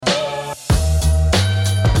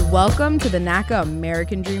Welcome to the NACA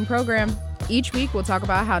American Dream Program. Each week, we'll talk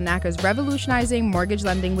about how NACA is revolutionizing mortgage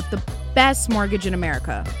lending with the best mortgage in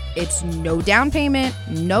America. It's no down payment,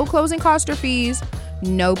 no closing cost or fees,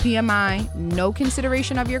 no PMI, no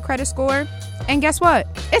consideration of your credit score. And guess what?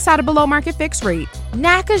 It's at a below market fixed rate.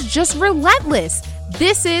 NACA's just relentless.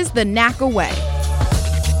 This is the NACA way.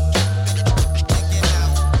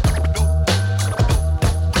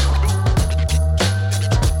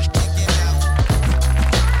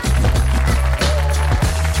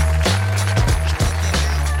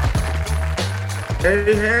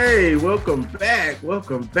 Hey, welcome back.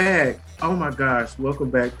 Oh my gosh,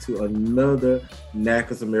 welcome back to another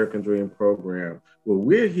NACA's American Dream program, where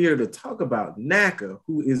we're here to talk about NACA,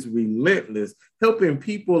 who is relentless, helping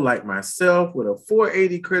people like myself with a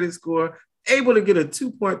 480 credit score, able to get a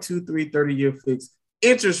 2.23 30-year fixed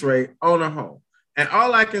interest rate on a home. And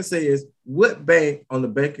all I can say is, what bank on the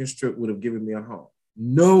banking strip would have given me a home?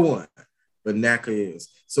 No one. But NACA is.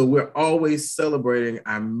 So we're always celebrating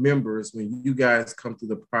our members when you guys come through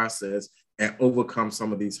the process and overcome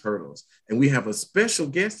some of these hurdles. And we have a special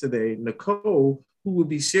guest today, Nicole, who will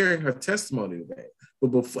be sharing her testimony today.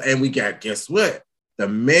 And we got, guess what? The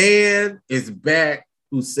man is back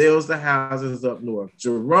who sells the houses up north.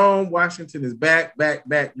 Jerome Washington is back by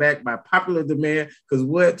popular demand, because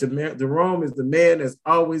what? Jerome is the man that's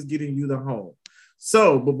always getting you the home.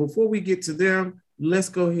 So, but before we get to them, let's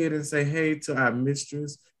go ahead and say hey to our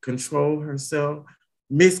mistress, Control herself,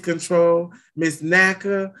 Miss Control, Miss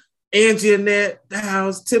NACA, Anjanette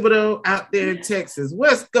Downs Thibodeau out there in Texas.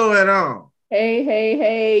 What's going on?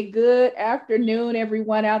 Hey. Good afternoon,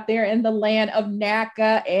 everyone out there in the land of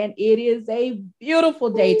NACA. And it is a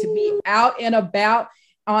beautiful day to be out and about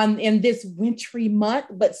in this wintry month,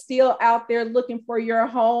 but still out there looking for your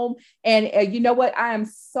home. And you know what? I am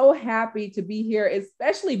so happy to be here,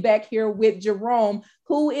 especially back here with Jerome,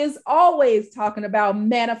 who is always talking about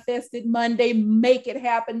Manifested Monday, Make It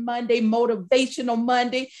Happen Monday, Motivational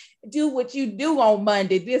Monday, do what you do on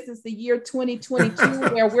Monday. This is the year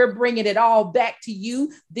 2022 where we're bringing it all back to you.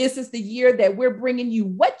 This is the year that we're bringing you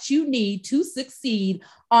what you need to succeed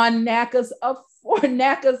on NACA's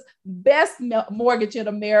best mortgage in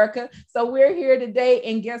America. So we're here today,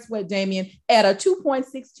 and guess what, Damien? At a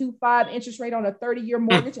 2.625 interest rate on a 30-year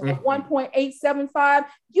mortgage and a 1.875,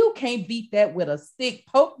 you can't beat that with a stick.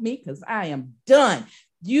 Poke me, because I am done.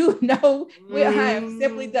 You know, I am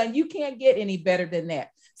simply done. You can't get any better than that.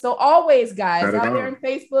 So always, guys, out there on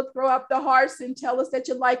Facebook, throw up the hearts and tell us that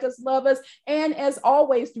you like us, love us. And as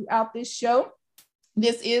always, throughout this show,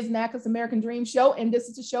 this is NACA's American Dream Show, and this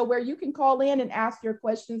is a show where you can call in and ask your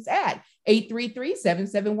questions at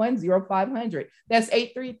 833-771-0500. That's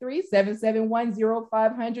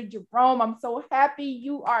 833-771-0500. Jerome, I'm so happy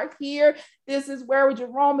you are here. This is where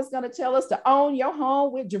Jerome is going to tell us to own your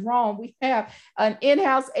home with Jerome. We have an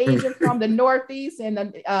in-house agent from the Northeast and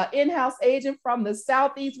an in-house agent from the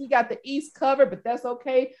Southeast. We got the East covered, but that's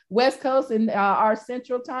okay. West Coast and our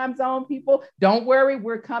Central Time Zone people, don't worry,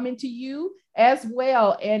 we're coming to you as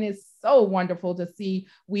well. And it's so wonderful to see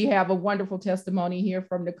we have a wonderful testimony here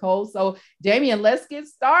from Nicole. So Damien, let's get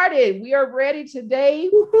started. We are ready today.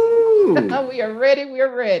 We are ready.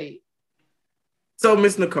 We're ready. So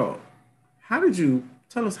Miss Nicole,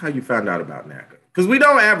 tell us how you found out about NACA? Because we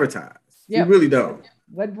don't advertise. Yep. We really don't.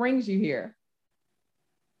 What brings you here?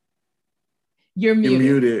 You're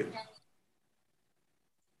muted.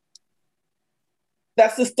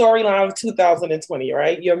 That's the storyline of 2020,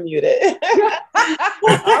 right? You're muted.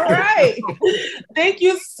 All right. Thank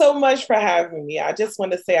you so much for having me. I just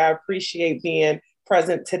want to say I appreciate being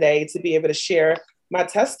present today to be able to share my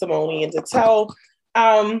testimony and to tell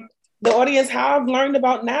the audience how I've learned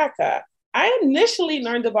about NACA. I initially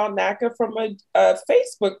learned about NACA from a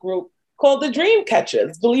Facebook group called the Dream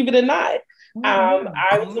Catchers, believe it or not.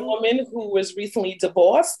 I was a woman who was recently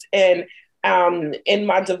divorced, and in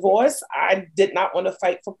my divorce, I did not want to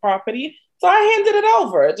fight for property. So I handed it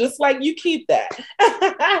over, just like you keep that.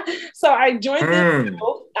 So I joined this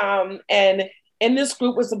group, and in this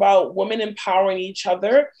group was about women empowering each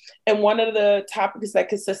other. And one of the topics that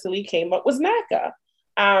consistently came up was NACA.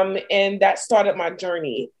 And that started my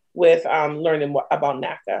journey with learning about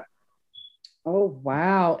NACA. Oh,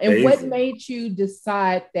 wow. And what made you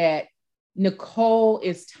decide that, Nicole,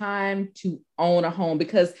 it's time to own a home?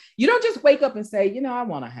 Because you don't just wake up and say, you know, I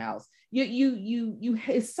want a house.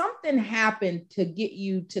 Something happened to get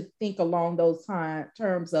you to think along those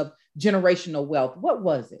terms of generational wealth. What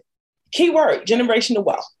was it? Keyword, generational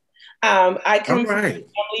wealth. I come from a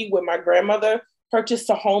family where my grandmother purchased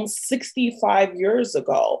a home 65 years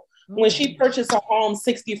ago. When she purchased a home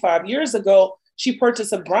 65 years ago, she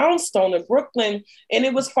purchased a brownstone in Brooklyn, and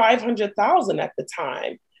it was $500,000 at the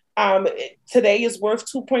time. Today is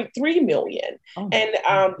worth 2.3 million.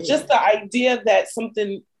 Just the idea that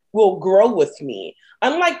something will grow with me.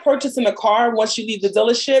 Unlike purchasing a car, once you leave the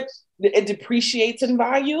dealership, it depreciates in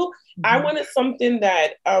value. Mm-hmm. I wanted something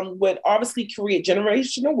that would obviously create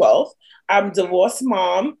generational wealth. I'm a divorced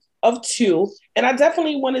mom of 2, and I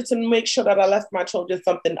definitely wanted to make sure that I left my children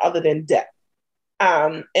something other than debt.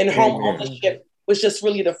 And home ownership was just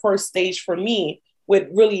really the first stage for me, with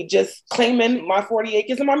really just claiming my 40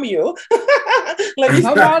 acres and my mule. Let me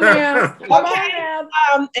come on now.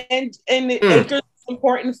 And acres is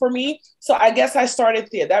important for me. So I guess I started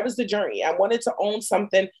there. That was the journey. I wanted to own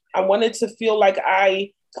something. I wanted to feel like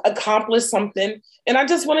I accomplished something. And I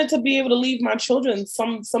just wanted to be able to leave my children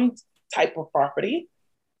some type of property.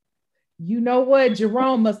 You know what?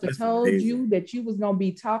 Jerome must have told you that you was going to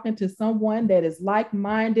be talking to someone that is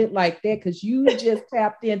like-minded like that, because you just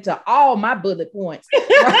tapped into all my bullet points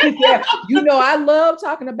right there. You know, I love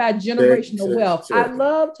talking about generational wealth. I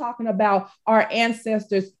love talking about our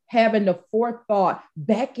ancestors having the forethought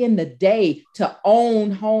back in the day to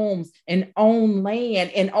own homes and own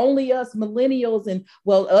land. And only us millennials and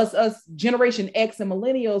us Generation X and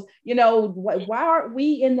millennials, you know, why aren't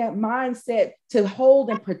we in that mindset to hold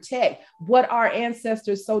and protect what our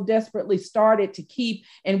ancestors so desperately started to keep?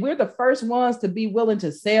 And we're the first ones to be willing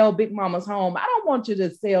to sell Big Mama's home. I don't want you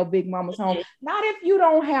to sell Big Mama's home. Not if you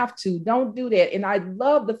don't have to. Don't do that. And I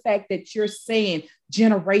love the fact that you're saying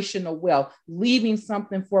generational wealth, leaving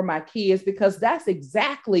something for my kids, because that's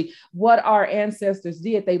exactly what our ancestors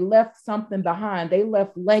did. They left something behind. They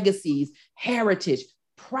left legacies, heritage,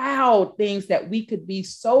 proud things that we could be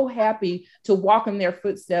so happy to walk in their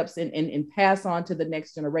footsteps and pass on to the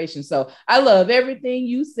next generation. So I love everything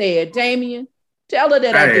you said. Damien, tell her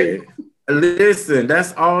that I did. Listen,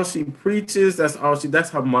 that's all she preaches. That's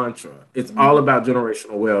her mantra. It's all about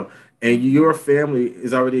generational wealth. And your family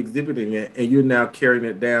is already exhibiting it, and you're now carrying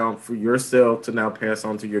it down for yourself to now pass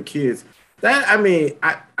on to your kids. That, I mean,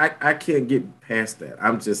 I can't get past that.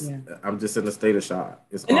 I'm just in a state of shock.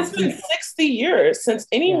 It's been 60 years since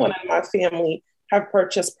anyone in my family have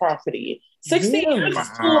purchased property. 60 years is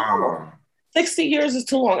too long. 60 years is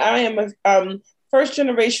too long. I am a first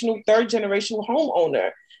generational, third generational homeowner,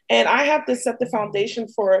 and I have to set the foundation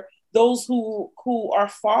for those who are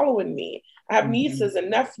following me. I have nieces and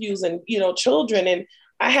nephews and, you know, children, and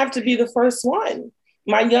I have to be the first one.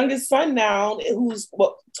 My youngest son now, who's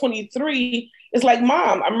 23, is like,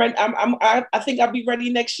 Mom, I'm ready. I think I'll be ready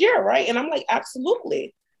next year, right? And I'm like,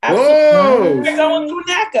 absolutely. Whoa. We're going through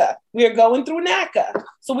NACA.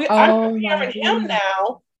 So I'm preparing him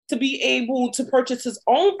now to be able to purchase his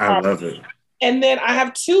own property. I love it. And then I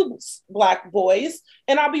have 2 Black boys,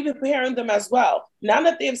 and I'll be preparing them as well. Now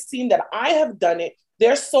that they've seen that I have done it,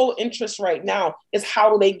 their sole interest right now is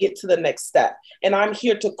how do they get to the next step. And I'm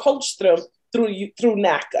here to coach them through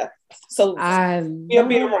NACA. So we'll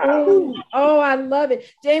be around. Oh, I love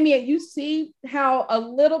it. Damien, you see how a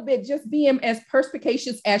little bit just being as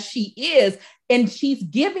perspicacious as she is, and she's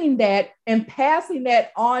giving that and passing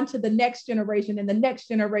that on to the next generation and the next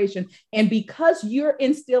generation. And because you're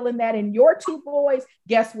instilling that in your 2 boys,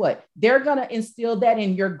 guess what? They're going to instill that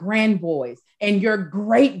in your grandboys and your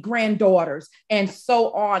great granddaughters and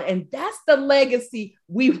so on. And that's the legacy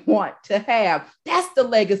we want to have. That's the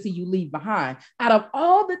legacy you leave behind. Out of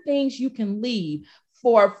all the things you can leave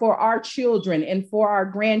for our children and for our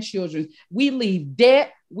grandchildren, we leave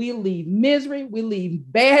debt, we leave misery, we leave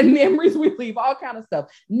bad memories, we leave all kinds of stuff.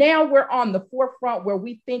 Now we're on the forefront where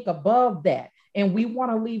we think above that, and we want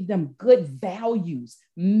to leave them good values,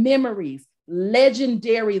 memories,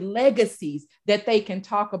 legendary legacies that they can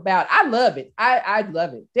talk about. I love it. I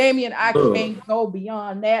love it. Damien, I can't go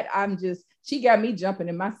beyond that. She got me jumping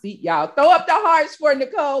in my seat, y'all. Throw up the hearts for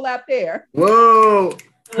Nicole out there. Whoa.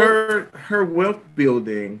 Her wealth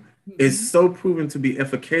building is so proven to be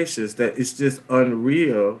efficacious that it's just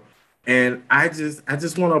unreal. And I just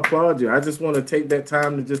want to applaud you. I just want to take that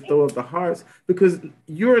time to just throw up the hearts, because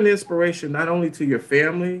you're an inspiration not only to your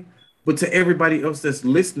family, but to everybody else that's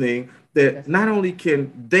listening, that not only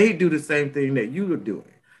can they do the same thing that you are doing.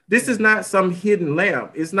 This is not some hidden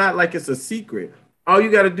lamp. It's not like it's a secret. All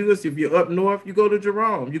you got to do is, if you're up north, you go to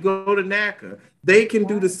Jerome, you go to NACA. They can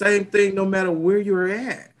do the same thing no matter where you're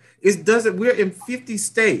at. We're in 50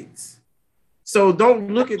 states. So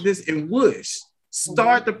don't look at this and wish.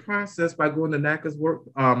 Start the process by going to NACA's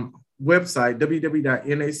website,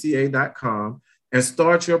 www.naca.com, and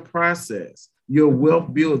start your process, your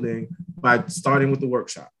wealth building, by starting with the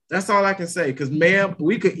workshop. That's all I can say, because ma'am,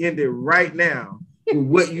 we could end it right now with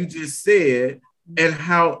what you just said. and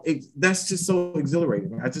how that's just so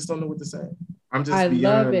exhilarating. I just don't know what to say. I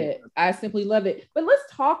love it. I simply love it. But let's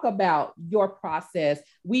talk about your process.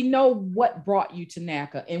 We know what brought you to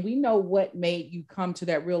NACA, and we know what made you come to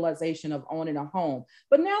that realization of owning a home.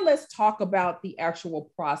 But now let's talk about the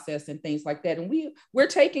actual process and things like that. And we're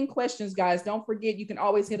taking questions, guys. Don't forget, you can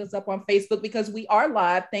always hit us up on Facebook because we are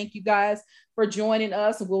live. Thank you guys for joining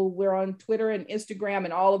us. We're on Twitter and Instagram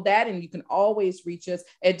and all of that. And you can always reach us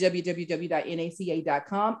at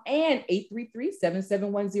www.naca.com and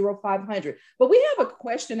 833-771-0500. But we have a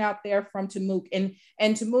question out there from Tamuk, and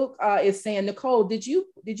Tamuk is saying, Nicole, did you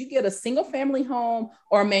get a single family home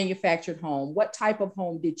or a manufactured home? What type of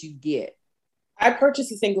home did you get? I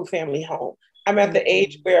purchased a single family home. I'm at the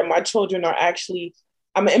age where my children are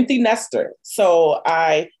I'm an empty nester. So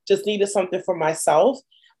I just needed something for myself.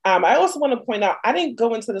 I also want to point out, I didn't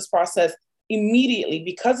go into this process immediately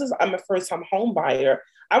because I'm a first-time home buyer.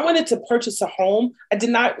 I wanted to purchase a home. I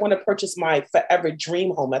did not want to purchase my forever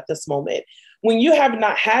dream home at this moment. When you have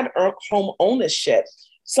not had home ownership,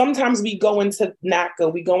 sometimes we go into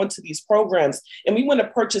NACA, we go into these programs, and we want to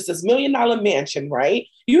purchase this $1 million mansion, right?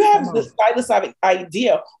 You have this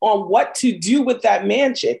idea on what to do with that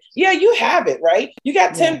mansion. Yeah, you have it, right? You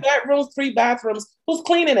got 10 bedrooms, 3 bathrooms. Who's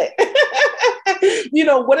cleaning it?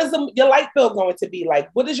 What is your light bill going to be like?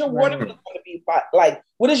 What is your water bill going to be like?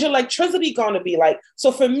 What is your electricity going to be like?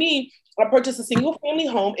 So for me, I purchased a single family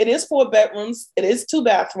home. It is 4 bedrooms. It is 2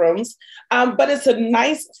 bathrooms, but it's a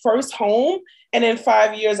nice first home. And in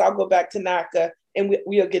 5 years, I'll go back to NACA and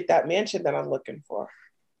we'll get that mansion that I'm looking for.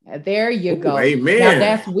 There you go. Amen. Now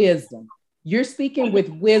that's wisdom. You're speaking with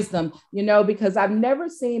wisdom, because I've never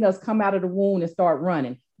seen us come out of the womb and start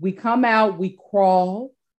running. We come out, we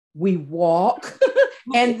crawl, we walk,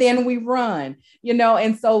 and then we run,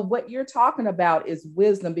 and so what you're talking about is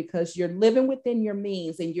wisdom, because you're living within your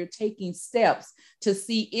means and you're taking steps to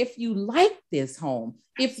see if you like this home,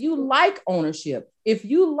 if you like ownership, if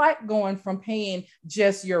you like going from paying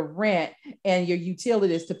just your rent and your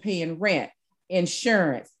utilities to paying rent,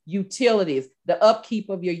 insurance, utilities, the upkeep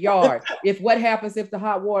of your yard. What happens if the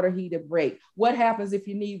hot water heater breaks? What happens if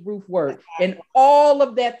you need roof work? And all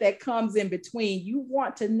of that comes in between. You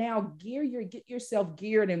want to now get yourself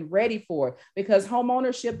geared and ready for it, because home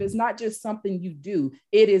ownership is not just something you do.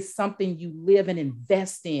 It is something you live and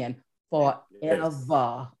invest in forever. Yes.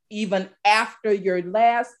 Even after your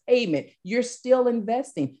last payment, you're still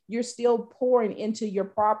investing. You're still pouring into your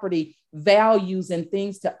property values and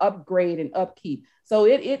things to upgrade and upkeep. So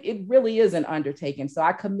it really is an undertaking. So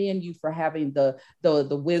I commend you for having the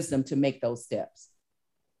wisdom to make those steps.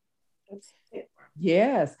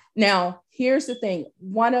 Yes. Now, here's the thing.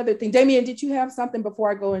 One other thing. Damien, did you have something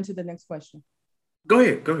before I go into the next question? Go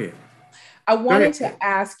ahead. I wanted to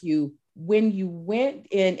ask you, when you went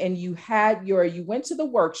in and you went to the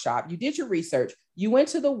workshop, you did your research, you went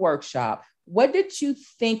to the workshop. What did you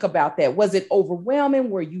think about that? Was it overwhelming?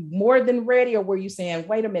 Were you more than ready? Or were you saying,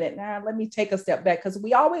 wait a minute, let me take a step back? Because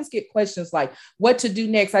we always get questions like what to do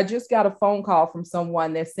next. I just got a phone call from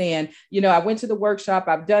someone that's saying, I went to the workshop,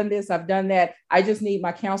 I've done this, I've done that. I just need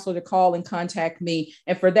my counselor to call and contact me.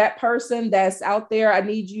 And for that person that's out there, I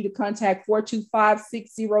need you to contact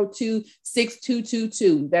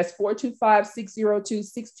 425-602-6222. That's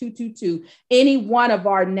 425-602-6222. Any one of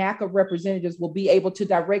our NACA representatives will be able to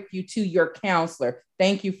direct you to your counselor.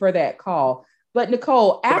 Thank you for that call. But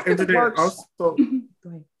Nicole, after the workshop, also,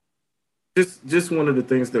 just one of the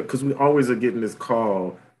things that, because we always are getting this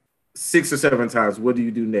call 6 or 7 times, what do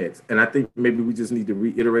you do next? And I think maybe we just need to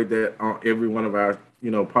reiterate that on every one of our,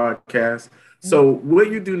 podcasts. So what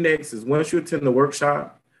you do next is, once you attend the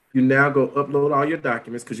workshop, you now go upload all your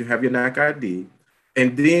documents because you have your NACA ID,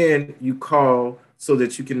 and then you call so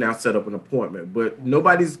that you can now set up an appointment. But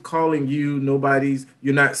nobody's calling you,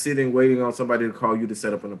 you're not sitting waiting on somebody to call you to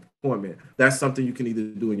set up an appointment. That's something you can either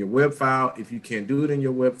do in your web file. If you can't do it in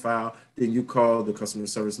your web file, then you call the customer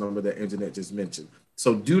service number that Anjanette just mentioned.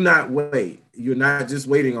 So do not wait. You're not just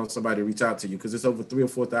waiting on somebody to reach out to you, because it's over 3,000 or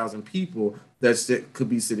 4,000 people that could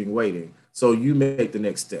be sitting waiting. So you make the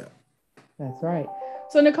next step. That's right.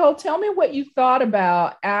 So Nicole, tell me what you thought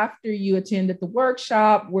about after you attended the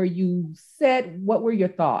workshop, where you said, what were your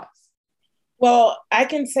thoughts? Well, I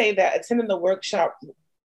can say that attending the workshop,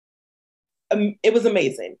 it was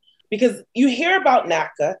amazing, because you hear about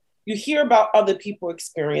NACA, you hear about other people's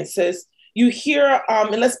experiences, you hear,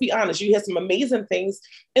 and let's be honest, you hear some amazing things,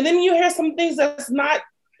 and then you hear some things that's not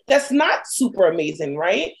super amazing,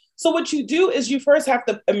 right? So what you do is you first have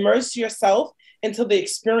to immerse yourself into the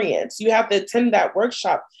experience. You have to attend that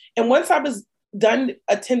workshop. And once I was done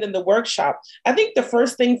attending the workshop, I think the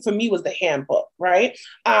first thing for me was the handbook, right?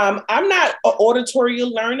 I'm not an auditory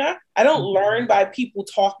learner. I don't learn by people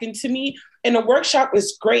talking to me. And the workshop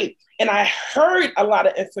was great. And I heard a lot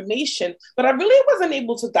of information, but I really wasn't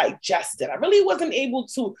able to digest it. I really wasn't able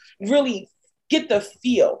to really get the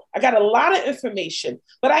feel. I got a lot of information,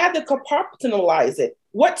 but I had to compartmentalize it.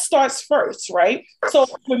 What starts first, right? So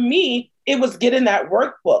for me, it was getting that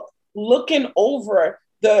workbook, looking over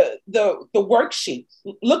the worksheet,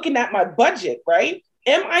 looking at my budget, right?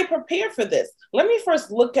 Am I prepared for this? Let me first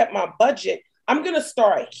look at my budget. I'm going to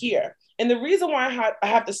start here. And the reason why I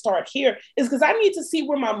have to start here is because I need to see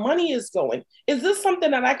where my money is going. Is this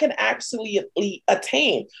something that I can actually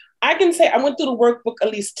attain? I can say I went through the workbook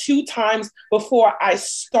at least 2 times before I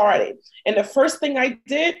started. And the first thing I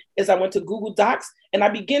did is I went to Google Docs and I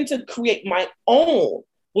began to create my own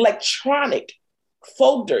electronic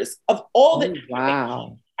folders of all the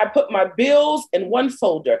wow. I put my bills in one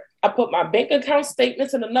folder. I put my bank account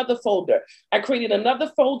statements in another folder. I created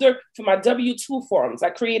another folder for my W-2 forms. I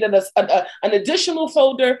created an additional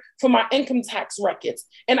folder for my income tax records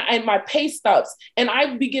and my pay stubs. And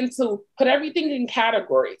I began to put everything in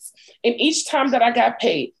categories. And each time that I got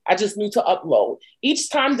paid, I just knew to upload. Each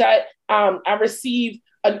time that I received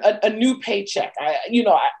a new paycheck,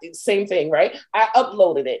 same thing, right? I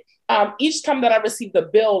uploaded it. Each time that I received a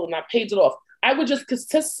bill and I paid it off, I would just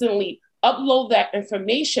consistently upload that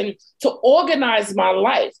information to organize my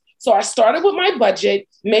life. So I started with my budget,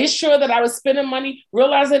 made sure that I was spending money,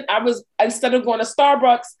 realizing instead of going to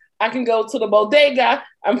Starbucks, I can go to the bodega.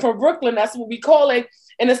 I'm from Brooklyn, that's what we call it.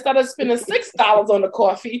 And instead of spending $6 on the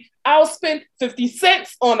coffee, I'll spend 50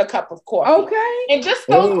 cents on a cup of coffee. Okay. And just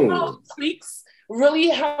those little tweaks really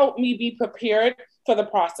helped me be prepared for the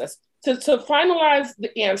process. To finalize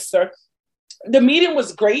the answer, the meeting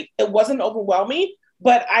was great. It wasn't overwhelming,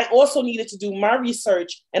 but I also needed to do my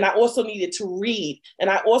research and I also needed to read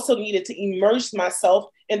and I also needed to immerse myself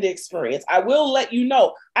in the experience. I will let you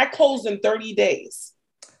know, I closed in 30 days.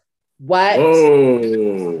 What?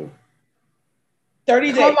 Oh. 30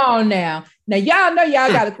 days. Come on now. Now, y'all know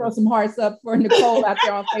y'all got to throw some hearts up for Nicole out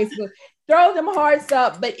there on Facebook. Throw them hearts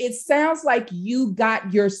up, but it sounds like you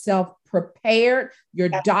got yourself prepared, your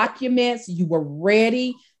documents, you were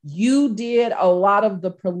ready. You did a lot of the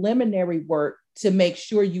preliminary work to make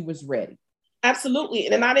sure you was ready. Absolutely.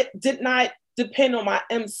 And I did not depend on my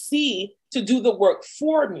MC to do the work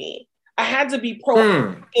for me. I had to be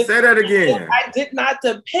proactive. Say that again. I did not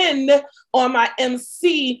depend on my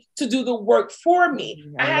MC to do the work for me.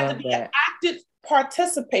 I had to be an active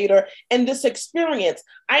participator in this experience.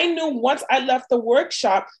 I knew once I left the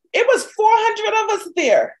workshop, it was 400 of us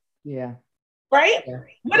there. Yeah. Right? Yeah.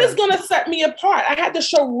 What is going to set me apart? I had to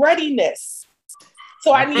show readiness.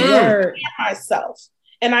 So I needed to prepare myself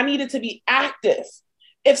and I needed to be active.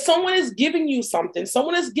 If someone is giving you something,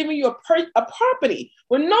 someone is giving you a property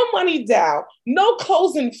with no money down, no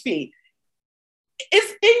closing fee,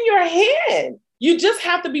 it's in your hand. You just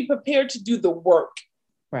have to be prepared to do the work.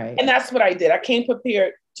 Right. And that's what I did. I came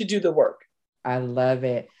prepared to do the work. I love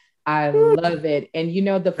it. I love it. And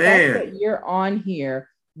the fact that you're on here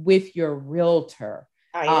with your realtor.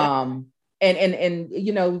 And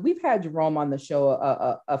we've had Jerome on the show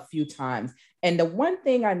a few times. And the one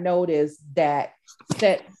thing I noticed that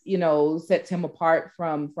sets him apart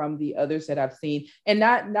from the others that I've seen, and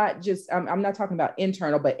not just, I'm not talking about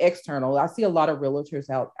internal, but external. I see a lot of realtors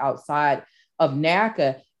outside of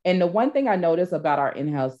NACA. And the one thing I notice about our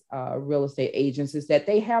in-house real estate agents is that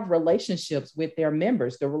they have relationships with their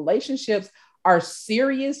members. The relationships are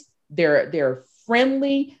serious. They're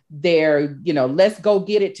friendly. They're, let's go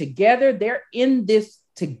get it together. They're in this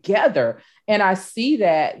together. And I see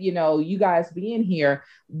that, you guys being here,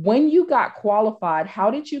 when you got qualified, how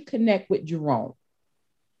did you connect with Jerome?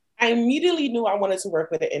 I immediately knew I wanted to work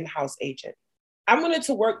with an in-house agent. I wanted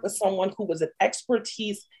to work with someone who was an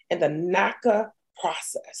expertise in the NACA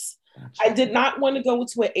process. Gotcha. I did not want to go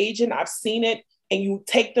to an agent. I've seen it, and you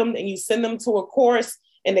take them and you send them to a course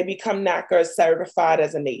and they become NACA certified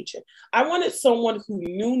as an agent. I wanted someone who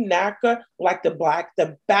knew NACA like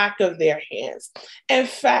the back of their hands. In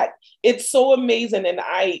fact, it's so amazing. And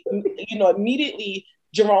I, immediately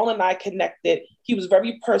Jerome and I connected. He was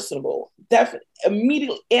very personable,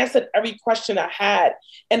 immediately answered every question I had.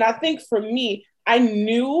 And I think for me, I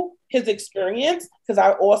knew his experience because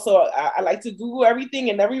I like to Google everything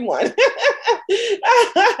and everyone.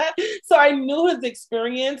 So I knew his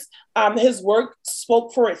experience. His work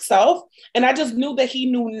spoke for itself. And I just knew that he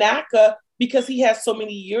knew NACA because he has so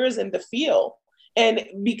many years in the field. And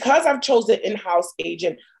because I've chosen an in-house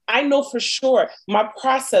agent, I know for sure my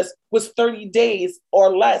process was 30 days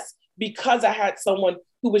or less because I had someone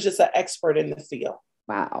who was just an expert in the field.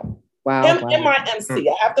 Wow. Wow. Him and my MC.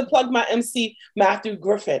 I have to plug my MC, Matthew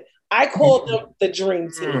Griffin. I called them the dream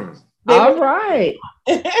team. All right.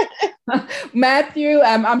 Matthew,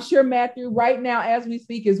 I'm sure Matthew right now, as we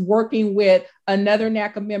speak, is working with another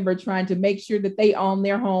NACA member trying to make sure that they own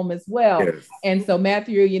their home as well. Yes. And so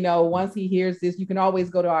Matthew, you know, once he hears this, you can always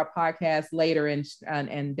go to our podcast later and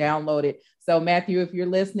download it. So Matthew, if you're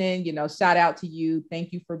listening, you know, shout out to you.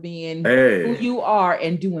 Thank you for being who you are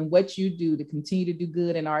and doing what you do to continue to do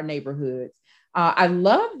good in our neighborhoods. I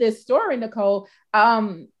love this story, Nicole.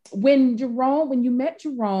 When you met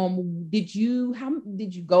Jerome, did you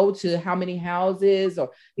go to how many houses,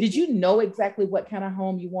 or did you know exactly what kind of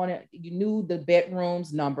home you wanted? You knew the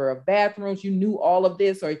bedrooms, number of bathrooms, you knew all of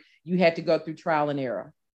this, or you had to go through trial and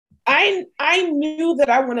error? I knew that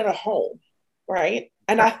I wanted a home, right?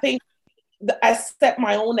 And I think I set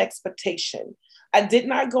my own expectation. I did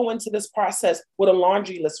not go into this process with a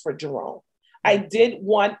laundry list for Jerome. I did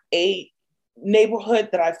want a neighborhood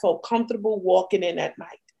that I felt comfortable walking in at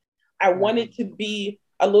night. I wanted to be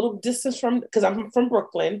a little distance because I'm from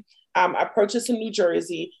Brooklyn. I purchased in New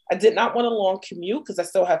Jersey. I did not want a long commute because I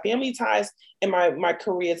still have family ties and my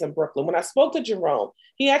career is in Brooklyn. When I spoke to Jerome,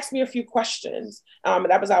 he asked me a few questions. And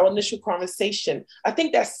that was our initial conversation. I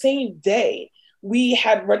think that same day we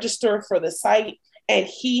had registered for the site, and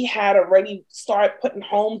he had already started putting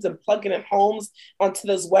homes and plugging in homes onto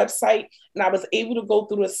this website. And I was able to go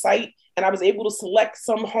through the site and I was able to select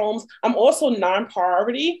some homes. I'm also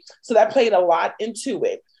non-priority, so that played a lot into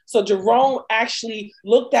it. So Jerome actually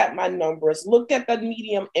looked at my numbers, looked at the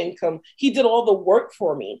medium income. He did all the work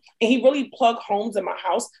for me. And he really plugged homes in my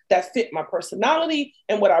house that fit my personality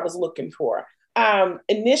and what I was looking for.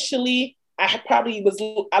 Initially,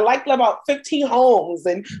 I liked about 15 homes,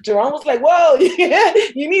 and Jerome was like, whoa,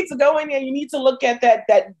 you need to go in there. You need to look at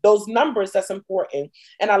those numbers. That's important.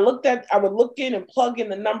 And I would look in and plug in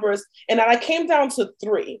the numbers. And then I came down to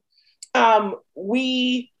 3.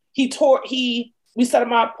 We set up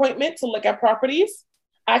my appointment to look at properties.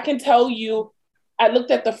 I can tell you, I looked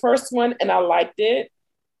at the first one and I liked it.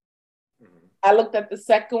 I looked at the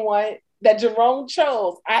second one that Jerome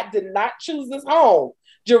chose. I did not choose this home.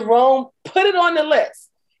 Jerome put it on the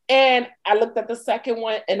list, and I looked at the second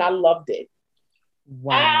one and I loved it.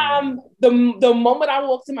 Wow. The moment I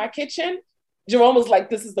walked in my kitchen, Jerome was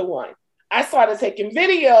like, this is the one. I started taking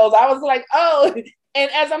videos. I was like, oh,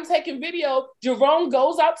 and as I'm taking video, Jerome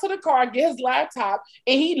goes out to the car, get his laptop,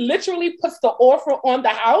 and he literally puts the offer on the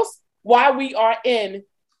house while we are in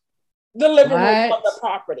the living room of the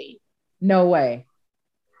property. No way.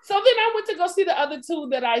 So then I went to go see the other 2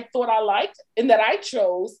 that I thought I liked and that I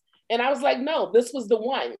chose. And I was like, no, this was the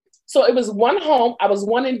one. So it was one home. I was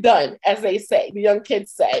one and done, as they say, the young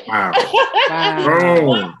kids say. Wow.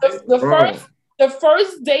 Wow. The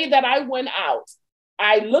first day that I went out,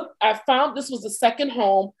 I found this was the second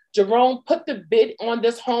home. Jerome put the bid on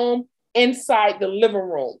this home inside the living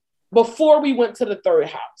room before we went to the third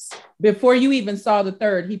house. Before you even saw the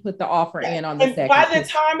third, he put the offer in on the second. By the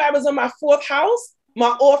time I was on my 4th house, my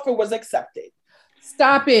offer was accepted.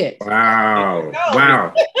 Stop it. Wow.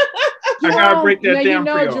 Wow. Jerome, I gotta break that down.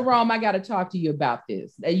 Jerome, I gotta talk to you about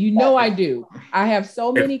this. I do. I have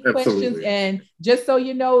so many questions, and just so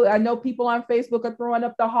you know, I know people on Facebook are throwing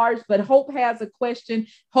up the hearts, but Hope has a question.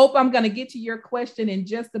 Hope, I'm gonna get to your question in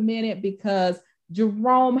just a minute, because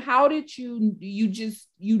Jerome, how did you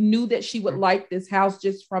knew that she would like this house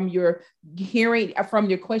just from your hearing, from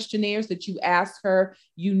your questionnaires that you asked her?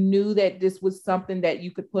 You knew that this was something that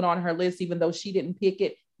you could put on her list, even though she didn't pick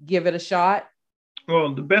it, give it a shot?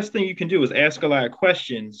 Well, the best thing you can do is ask a lot of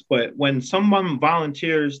questions, but when someone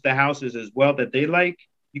volunteers the houses as well that they like,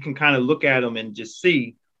 you can kind of look at them and just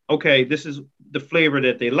see, okay, this is the flavor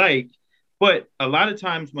that they like. But a lot of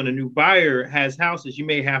times when a new buyer has houses, you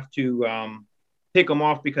may have to take them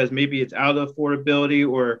off because maybe it's out of affordability,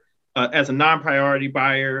 or as a non-priority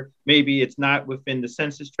buyer, maybe it's not within the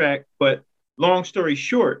census tract. But long story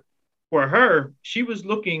short, for her, she was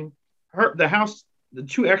looking, the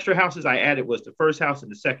 2 extra houses I added was the first house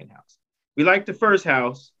and the second house. We liked the first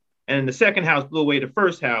house, and the second house blew away the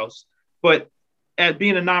first house. But as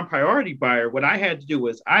being a non-priority buyer, what I had to do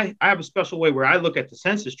was I have a special way where I look at the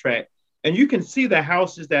census tract, and you can see the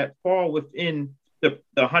houses that fall within the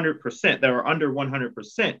 100%, that are under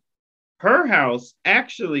 100%. Her house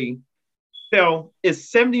actually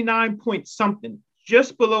is 79 point something,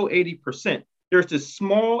 just below 80%. There's this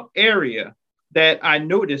small area that I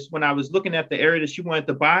noticed when I was looking at the area that she wanted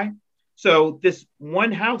to buy. So this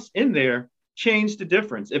one house in there changed the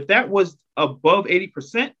difference. If that was above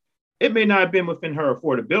 80%, it may not have been within her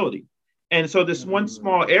affordability. And so this one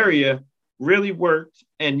small area really worked.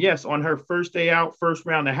 And yes, on her first day out, first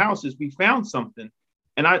round of houses, we found something.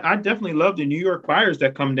 And I definitely love the New York buyers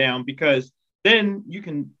that come down, because then you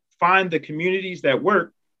can find the communities that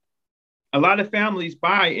work. A lot of families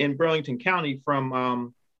buy in Burlington County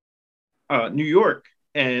from New York,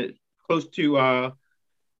 and close to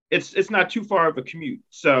it's not too far of a commute.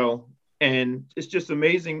 So, and it's just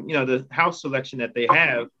amazing, the house selection that they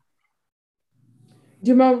have.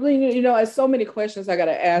 Jamal, there's so many questions I got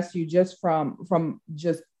to ask you just from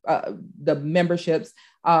just the memberships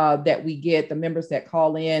that we get, the members that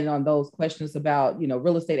call in on those questions about,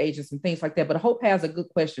 real estate agents and things like that. But Hope has a good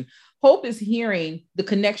question. Hope is hearing the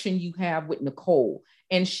connection you have with Nicole.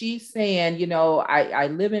 And she's saying, I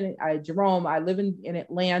live in Jerome, I live in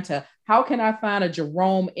Atlanta. How can I find a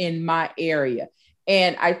Jerome in my area?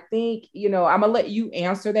 And I think, I'm gonna let you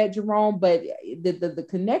answer that, Jerome, but the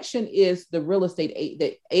connection is the real estate,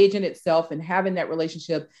 the agent itself, and having that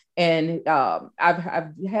relationship. And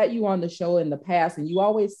I've had you on the show in the past, and you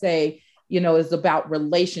always say, it's about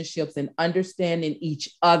relationships and understanding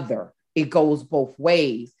each other. It goes both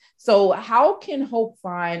ways. So how can Hope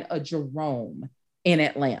find a Jerome in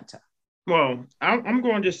Atlanta? Well, I'm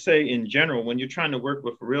going to just say in general, when you're trying to work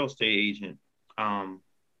with a real estate agent,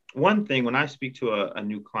 one thing, when I speak to a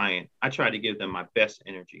new client, I try to give them my best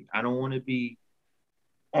energy. I don't want to be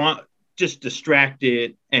just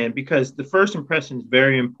distracted. And because the first impression is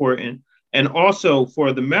very important. And also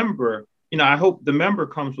for the member, I hope the member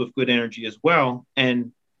comes with good energy as well.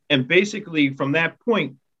 And basically from that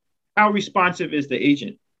point, how responsive is the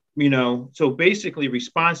agent? So basically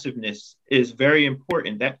responsiveness is very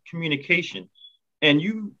important, that communication. And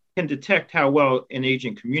you can detect how well an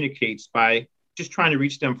agent communicates by just trying to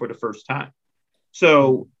reach them for the first time.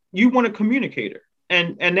 So you want a communicator,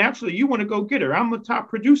 and naturally you want to go get her. I'm a top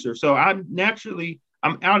producer. So I'm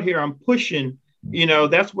out here, I'm pushing,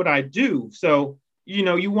 that's what I do. So,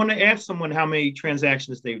 you want to ask someone how many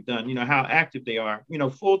transactions they've done, how active they are,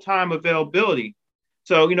 full-time availability.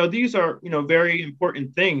 So, these are, very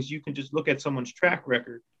important things. You can just look at someone's track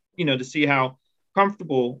record, to see how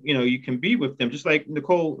comfortable, you can be with them. Just like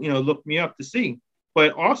Nicole, looked me up to see.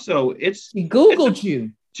 But also, she Googled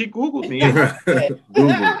you. She Googled me.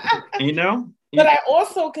 Google. But I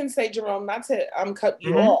also can say, Jerome, not to cut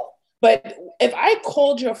you off, but if I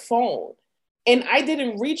called your phone and I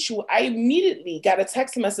didn't reach you, I immediately got a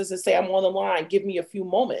text message to say, I'm on the line, give me a few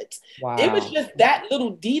moments. Wow. It was just that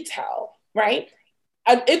little detail, right?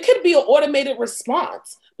 It could be an automated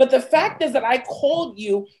response, but the fact is that I called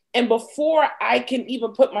you, and before I can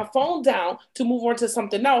even put my phone down to move on to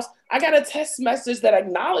something else, I got a text message that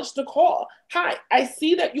acknowledged the call. Hi, I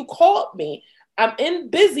see that you called me. I'm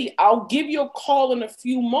busy. I'll give you a call in a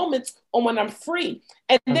few moments or when I'm free.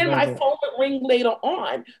 And then my phone would ring later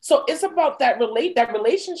on. So it's about that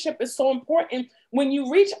relationship is so important. When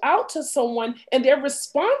you reach out to someone and they're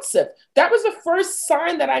responsive, that was the first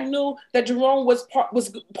sign that I knew that Jerome was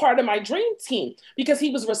part of my dream team, because he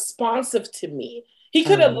was responsive to me. He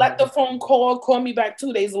could have let the phone call me back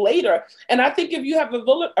 2 days later. And I think if you have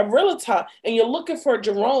a realtor and you're looking for a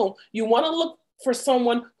Jerome, you want to look for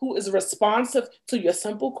someone who is responsive to your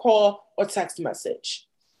simple call or text message.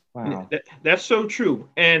 Wow. That's so true.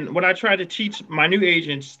 And what I try to teach my new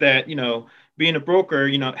agents that, being a broker,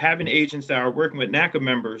 having agents that are working with NACA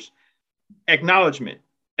members, acknowledgement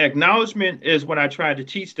is what I try to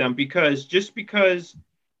teach them, because just because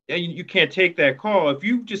you can't take that call, if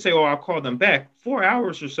you just say, oh, I'll call them back, 4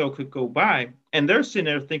 hours or so could go by and they're sitting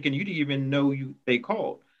there thinking you didn't even know they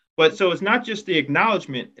called. But so it's not just the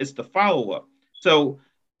acknowledgement, it's the follow-up. So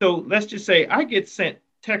let's just say I get sent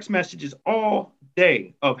text messages all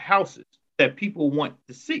day of houses that people want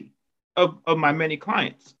to see of my many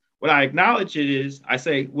clients. What I acknowledge it is I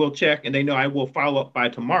say, we'll check, and they know I will follow up by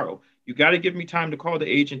tomorrow. You got to give me time to call the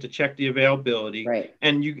agent to check the availability. Right.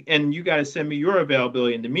 And you got to send me your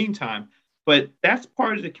availability in the meantime. But that's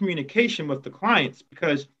part of the communication with the clients,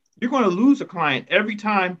 because you're going to lose a client every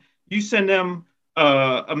time you send them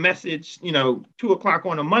a message, 2:00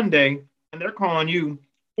 on a Monday, and they're calling you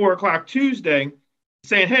 4:00 Tuesday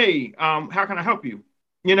saying, hey, how can I help you?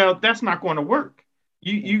 That's not going to work.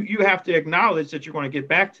 You have to acknowledge that you're going to get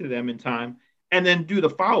back to them in time and then do the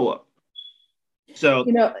follow-up. So,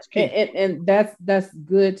 and that's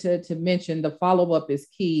good to mention. The follow-up is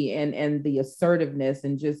key, and the assertiveness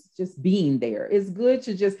and just being there. It's good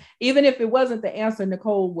to just, even if it wasn't the answer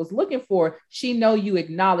Nicole was looking for, she know you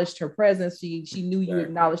acknowledged her presence. She knew you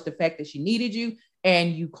acknowledged the fact that she needed you,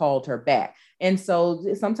 and you called her back. And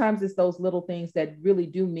so sometimes it's those little things that really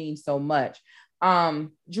do mean so much.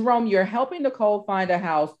 Jerome, you're helping Nicole find a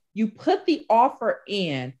house. You put the offer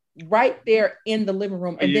in right there in the living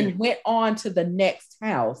room, and then went on to the next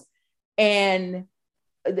house. And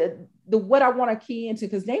the what I want to key into,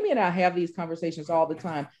 because Damien and I have these conversations all the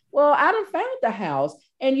time. Well, I done found the house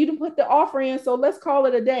and you done put the offer in, so let's call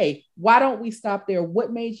it a day. Why don't we stop there?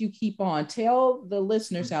 What made you keep on? Tell the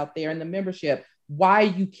listeners out there in the membership why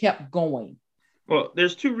you kept going. Well,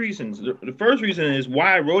 there's two reasons. The first reason is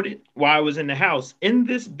why I wrote it while I was in the house. In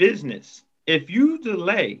this business, if you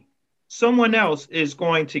delay, someone else is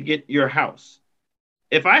going to get your house.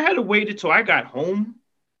 If I had to wait until I got home,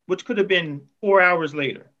 which could have been 4 hours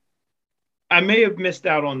later, I may have missed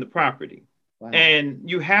out on the property. Wow. And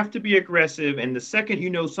you have to be aggressive. And the second you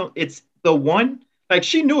know, it's the one, like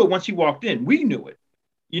she knew it once she walked in. We knew it.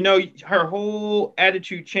 You know, her whole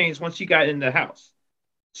attitude changed once she got in the house.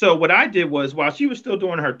 So what I did was, while she was still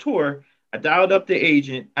doing her tour, I dialed up the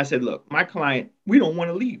agent. I said, look, my client, we don't want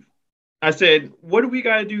to leave. I said, what do we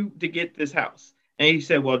got to do to get this house? And he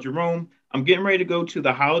said, well, Jerome, I'm getting ready to go to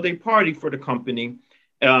the holiday party for the company.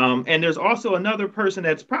 And there's also another person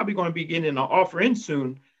that's probably going to be getting an offer in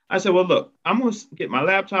soon. I said, well, look, I'm going to get my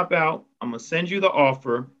laptop out. I'm going to send you the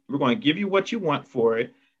offer. We're going to give you what you want for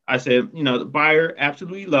it. I said, you know, the buyer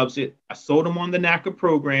absolutely loves it. I sold them on the NACA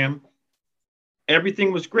program.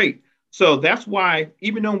 Everything was great. So that's why,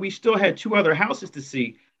 even though we still had 2 other houses to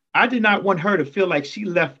see, I did not want her to feel like she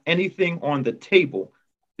left anything on the table,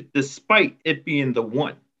 despite it being the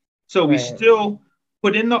one. So we still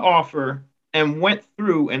put in the offer and went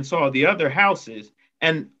through and saw the other houses.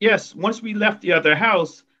 And yes, once we left the other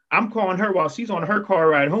house, I'm calling her while she's on her car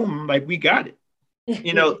ride home. I'm like, we got it.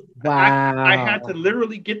 You know, wow. I had to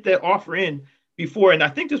literally get that offer in before, and I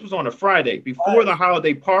think this was on a Friday before the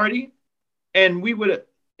holiday party, and it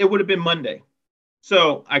would have been Monday.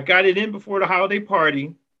 So I got it in before the holiday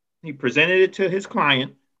party. He presented it to his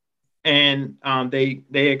client, and they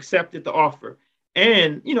accepted the offer.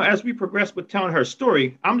 And, you know, as we progress with telling her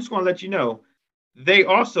story, I'm just going to let you know, they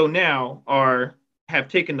also now have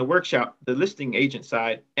taken the workshop, the listing agent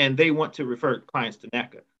side, and they want to refer clients to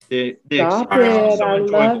NACA. The experience is so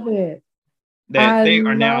enjoyable that they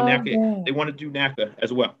are now NACA. They want to do NACA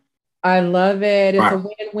as well. I love it. It's a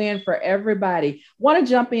win-win for everybody. Want to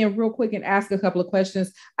jump in real quick and ask a couple of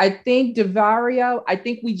questions. I think Devario,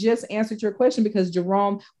 we just answered your question, because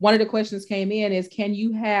Jerome, one of the questions came in is, can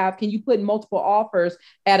you put multiple offers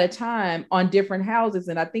at a time on different houses?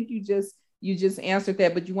 And I think you just answered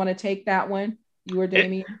that, but you want to take that one? You or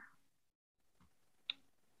Damien?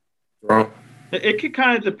 It could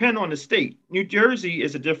kind of depend on the state. New Jersey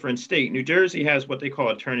is a different state. New Jersey has what they call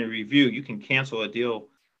attorney review. You can cancel a deal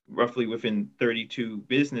roughly within 3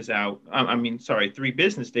 business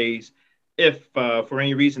days if for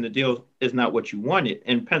any reason the deal is not what you wanted.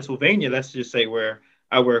 In Pennsylvania, let's just say where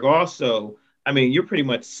I work also, I mean, you're pretty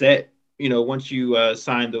much set, you know, once you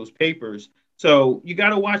sign those papers. So you got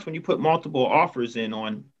to watch when you put multiple offers in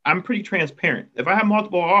on. I'm pretty transparent. If I have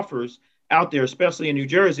multiple offers out there, especially in New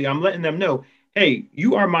Jersey, I'm letting them know, hey,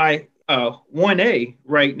 you are my 1A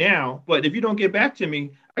right now, but if you don't get back to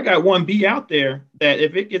me, I got 1B out there that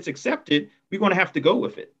if it gets accepted, we're going to have to go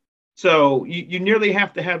with it. So you nearly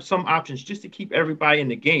have to have some options just to keep everybody in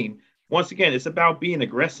the game. Once again, it's about being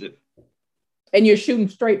aggressive. And you're shooting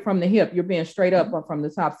straight from the hip. You're being straight up from the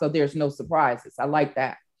top, so there's no surprises. I like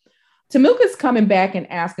that. Tamuka's coming back and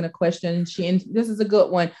asking a question. And this is a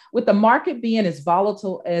good one. With the market being as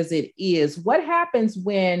volatile as it is, what happens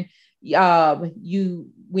when you have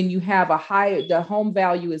the home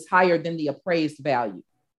value is higher than the appraised value?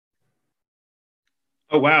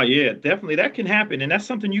 Oh, wow. Yeah, definitely. That can happen. And that's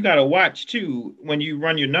something you got to watch, too, when you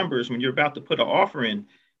run your numbers, when you're about to put an offer in,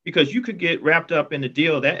 because you could get wrapped up in a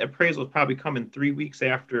deal. That appraisal is probably coming 3 weeks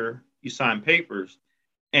after you sign papers.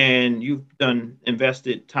 And you've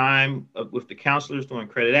invested time with the counselors doing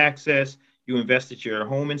credit access. You invested your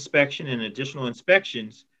home inspection and additional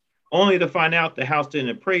inspections, only to find out the house didn't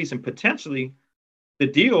appraise, and potentially the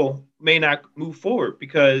deal may not move forward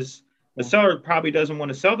because the seller probably doesn't want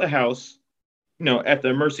to sell the house, you know, at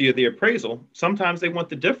the mercy of the appraisal. Sometimes they want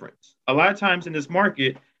the difference. A lot of times in this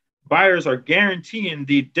market, buyers are guaranteeing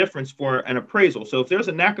the difference for an appraisal. So if there's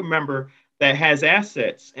a NACA member that has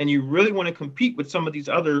assets and you really want to compete with some of these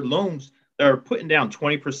other loans that are putting down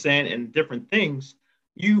 20% and different things,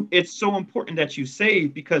 it's so important that you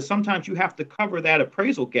save, because sometimes you have to cover that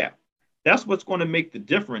appraisal gap. That's what's going to make the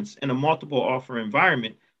difference in a multiple offer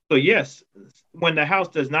environment. So yes, when the house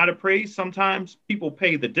does not appraise, sometimes people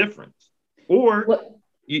pay the difference, or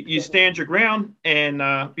you stand your ground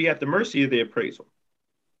and be at the mercy of the appraisal.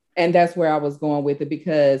 And that's where I was going with it,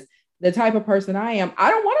 because the type of person I am, I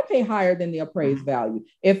don't want to pay higher than the appraised value.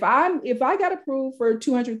 If I got approved for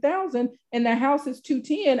 200,000 and the house is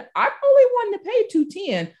 210, I'm only wanting to pay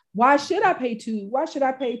 210. Why should I pay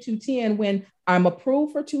 210 when I'm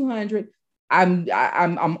approved for 200? I'm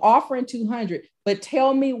offering 200, but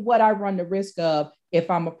tell me what I run the risk of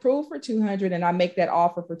if I'm approved for 200 and I make that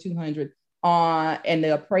offer for 200 and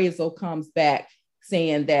the appraisal comes back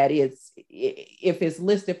saying that if it's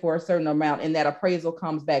listed for a certain amount and that appraisal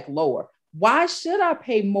comes back lower. Why should I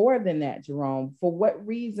pay more than that, Jerome? For what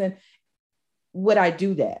reason would I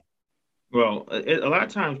do that? Well, a lot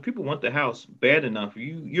of times people want the house bad enough.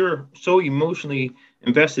 You're so emotionally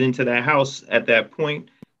invested into that house at that point,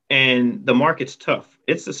 and the market's tough.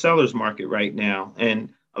 It's the seller's market right now.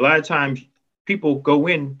 And a lot of times people go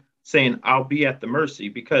in saying, I'll be at the mercy,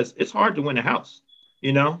 because it's hard to win a house.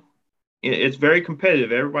 You know, it's very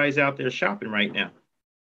competitive. Everybody's out there shopping right now.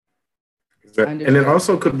 And it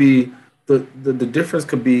also could be the difference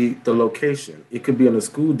could be the location. It could be in a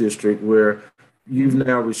school district where you've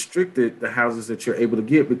now restricted the houses that you're able to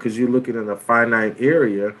get because you're looking at a finite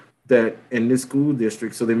area that in this school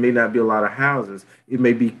district, so there may not be a lot of houses. It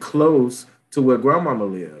may be close to where grandmama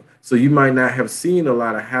lived. So you might not have seen a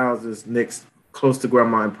lot of houses close to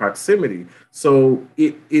grandma in proximity. So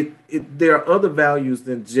there are other values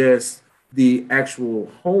than just the actual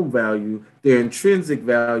home value. There are intrinsic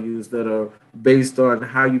values that are based on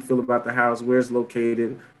how you feel about the house, where it's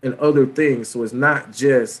located, and other things. So it's not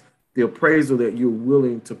just the appraisal that you're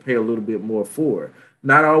willing to pay a little bit more for.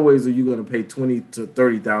 Not always are you going to pay 20 to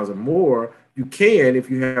 30,000 more. You can if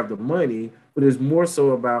you have the money, but it's more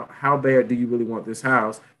so about how bad do you really want this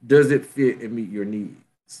house? Does it fit and meet your needs?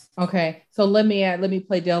 Okay, so let me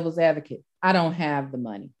play devil's advocate. I don't have the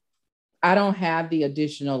money. I don't have the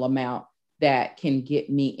additional amount that can get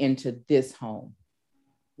me into this home.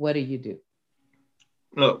 What do you do?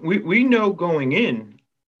 Look, we know going in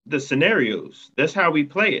the scenarios. That's how we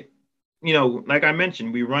play it. You know, like I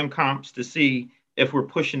mentioned, we run comps to see if we're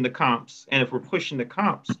pushing the comps. And if we're pushing the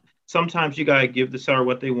comps, sometimes you got to give the seller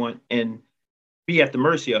what they want and be at the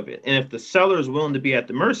mercy of it. And if the seller is willing to be at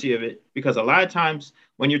the mercy of it, because a lot of times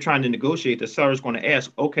when you're trying to negotiate, the seller is going to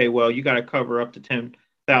ask, okay, well, you got to cover up to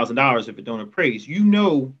 $10,000 if it don't appraise. You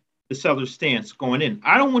know the seller's stance going in.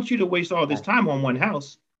 I don't want you to waste all this time on one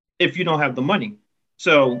house if you don't have the money.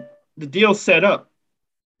 So the deal's set up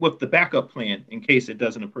with the backup plan in case it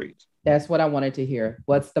doesn't appraise. That's what I wanted to hear.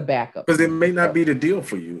 What's the backup? Because it may not be the deal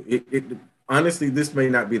for you. Honestly, this may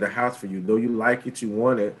not be the house for you, though you like it, you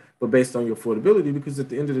want it, but based on your affordability, because at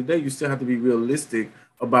the end of the day, you still have to be realistic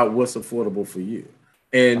about what's affordable for you.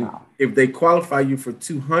 And if they qualify you for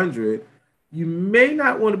 200, you may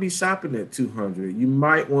not want to be shopping at 200. You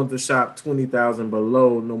might want to shop 20,000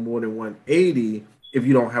 below, no more than 180 if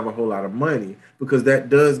you don't have a whole lot of money, because that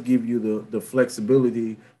does give you the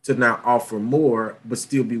flexibility to not offer more, but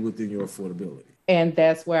still be within your affordability. And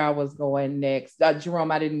that's where I was going next.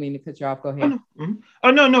 Jerome, I didn't mean to cut you off. Go ahead. Oh,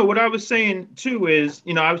 no. What I was saying too is,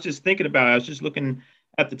 I was just thinking about it. I was just looking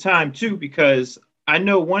at the time too, because I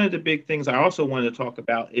know one of the big things I also wanted to talk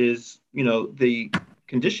about is, the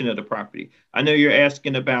condition of the property. I know you're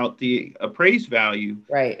asking about the appraised value.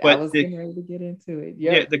 Right. But I was getting ready to get into it.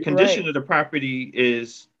 Yeah, the condition of the property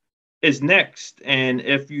is next. And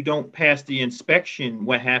if you don't pass the inspection,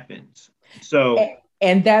 what happens? So...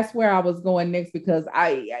 And that's where I was going next, because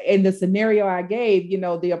in the scenario I gave,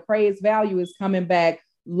 the appraised value is coming back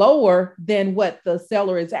lower than what the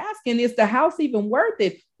seller is asking. Is the house even worth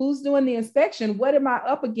it? Who's doing the inspection? What am I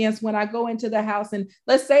up against when I go into the house? And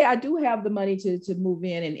let's say I do have the money to move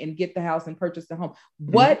in and get the house and purchase the home.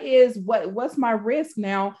 What's my risk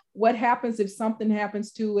now? What happens if something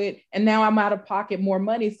happens to it? And now I'm out of pocket more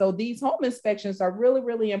money. So these home inspections are really,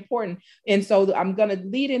 really important. And so I'm going to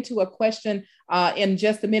lead into a question in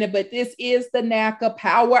just a minute, but this is the NACA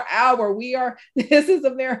Power Hour. This is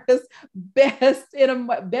America's best in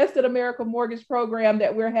America mortgage program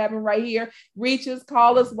that we're having right here. Reach us,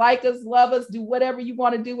 call us, like us, love us, do whatever you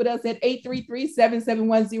want to do with us at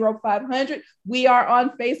 833-771-0500. We are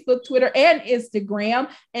on Facebook, Twitter, and Instagram.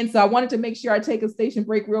 And so I wanted to make sure I take a station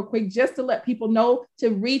break real quick just to let people know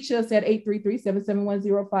to reach us at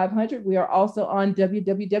 833-771-0500. We are also on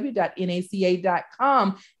www.naca.com.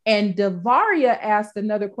 And Davaria asked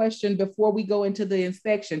another question before we go into the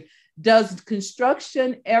inspection. Does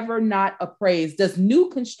construction ever not appraise? Does new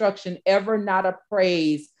construction ever not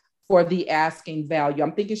appraise for the asking value?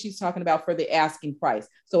 I'm thinking she's talking about for the asking price.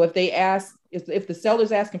 So if the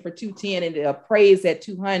seller's asking for 210 and it appraised at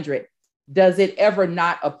 200, does it ever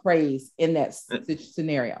not appraise in that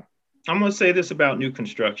scenario? I'm going to say this about new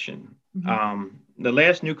construction. Mm-hmm. The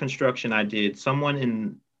last new construction I did, someone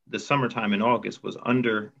in the summertime in August was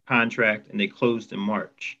under contract and they closed in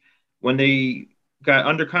March. When they got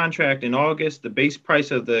under contract in August, the base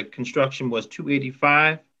price of the construction was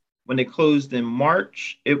 $285. When they closed in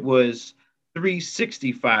March, it was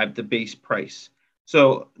 $365, the base price.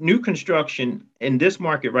 So new construction in this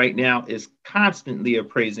market right now is constantly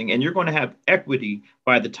appraising, and you're going to have equity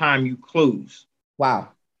by the time you close. Wow.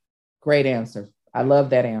 Great answer. I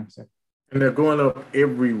love that answer. And they're going up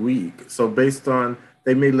every week. So based on,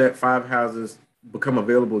 they may let 5 houses become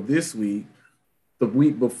available this week. The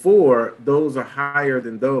week before, those are higher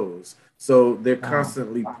than those. So they're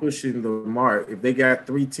constantly pushing the mark. If they got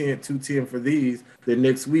 310, 210 for these, then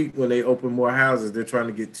next week when they open more houses, they're trying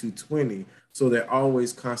to get 220. So they're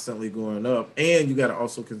always constantly going up. And you got to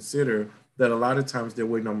also consider that a lot of times they're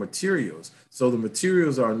waiting on materials. So the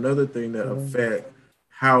materials are another thing that affect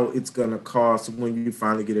how it's going to cost when you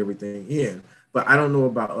finally get everything in. But I don't know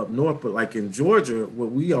about up north, but like in Georgia,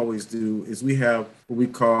 what we always do is we have what we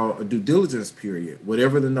call a due diligence period,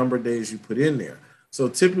 whatever the number of days you put in there. So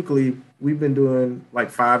typically we've been doing like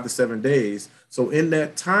 5 to 7 days. So in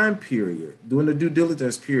that time period, during the due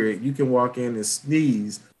diligence period, you can walk in and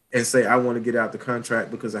sneeze and say, I want to get out the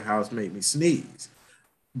contract because a house made me sneeze.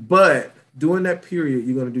 But during that period,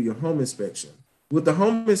 you're going to do your home inspection. With the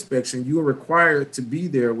home inspection, you are required to be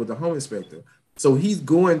there with the home inspector. So he's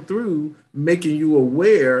going through making you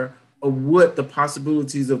aware of what the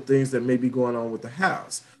possibilities of things that may be going on with the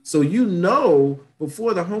house. So you know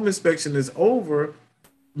before the home inspection is over,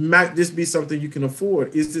 might this be something you can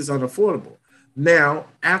afford? Is this unaffordable? Now,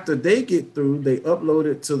 after they get through, they upload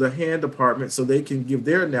it to the hand department so they can give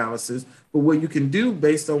their analysis. But what you can do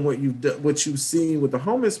based on what you've seen with the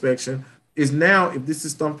home inspection is now, if this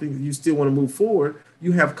is something you still want to move forward,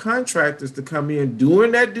 you have contractors to come in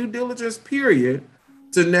during that due diligence period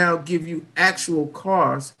to now give you actual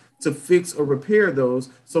costs to fix or repair those.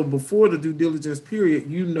 So before the due diligence period,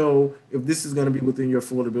 you know if this is going to be within your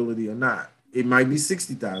affordability or not. It might be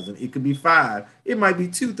 $60,000. It could be $5,000. It might be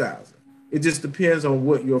 $2,000. It just depends on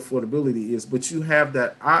what your affordability is. But you have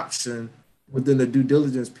that option within the due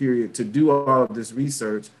diligence period to do all of this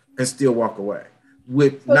research and still walk away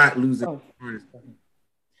with not losing.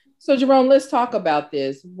 So Jerome, let's talk about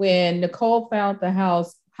this. When Nicole found the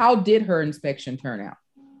house, how did her inspection turn out?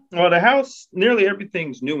 Well, the house, nearly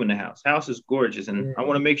everything's new in the house. House is gorgeous. And I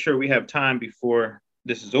want to make sure we have time before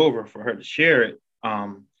this is over for her to share it.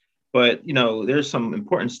 But, you know, there's some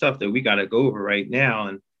important stuff that we got to go over right now.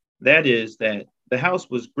 And that is that the house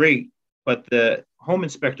was great, but the home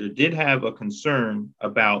inspector did have a concern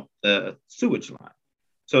about the sewage line.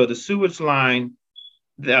 So the sewage line,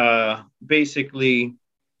 basically,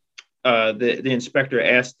 the inspector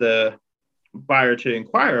asked the buyer to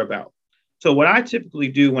inquire about. So what I typically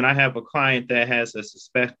do when I have a client that has a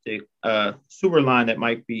suspected sewer line that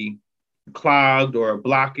might be clogged or a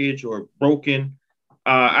blockage or broken,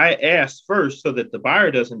 I ask first, so that the buyer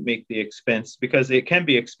doesn't make the expense, because it can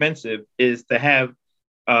be expensive, is to have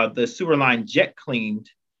the sewer line jet cleaned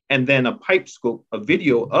and then a pipe scope, a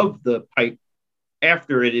video of the pipe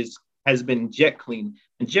after it has been jet cleaned.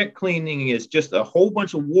 And jet cleaning is just a whole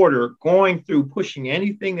bunch of water going through, pushing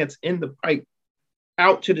anything that's in the pipe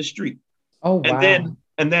out to the street. Oh, wow.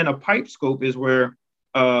 And then a pipe scope is where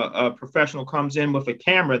a professional comes in with a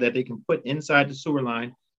camera that they can put inside the sewer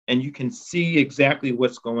line, and you can see exactly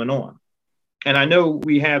what's going on. And I know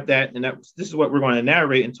we have that, and this is what we're going to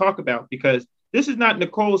narrate and talk about, because this is not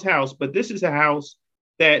Nicole's house, but this is a house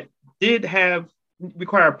that did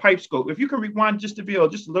require a pipe scope. If you can rewind just the video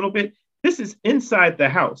just a little bit, this is inside the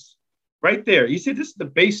house right there. You see, this is the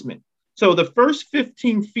basement. So the first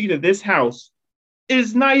 15 feet of this house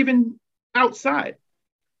is not even outside.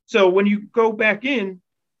 So when you go back in,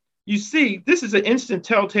 you see this is an instant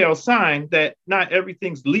telltale sign that not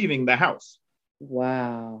everything's leaving the house.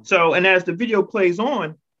 Wow. So, and as the video plays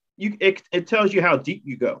on, it tells you how deep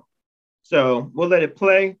you go. So we'll let it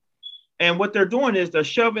play. And what they're doing is they're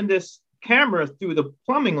shoving this camera through the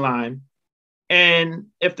plumbing line. And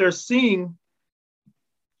if they're seeing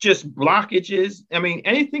just blockages, I mean,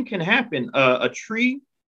 anything can happen. A tree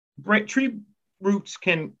roots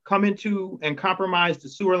can come into and compromise the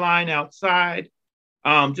sewer line outside.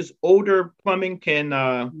 Just older plumbing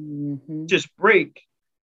can just break.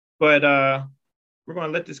 But we're going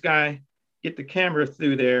to let this guy get the camera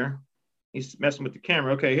through there. He's messing with the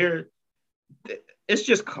camera. Okay, here, it's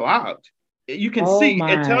just clogged. You can see,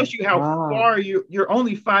 it tells you how far you're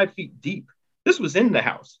only 5 feet deep. This was in the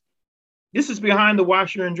house. This is behind the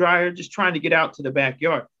washer and dryer, just trying to get out to the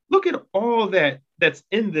backyard. Look at all that's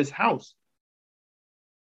in this house.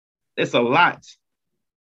 It's a lot.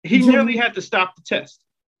 He nearly had to stop the test.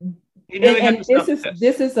 You know, they have And to self-test.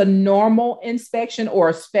 this is a normal inspection or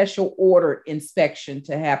a special order inspection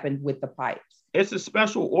to happen with the pipes? It's a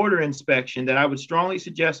special order inspection that I would strongly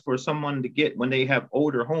suggest for someone to get when they have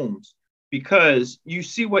older homes, because you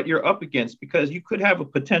see what you're up against, because you could have a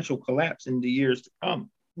potential collapse in the years to come.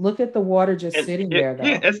 Look at the water just sitting there, though.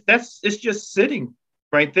 Yeah, it's just sitting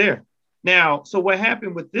right there. Now, so what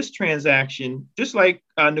happened with this transaction, just like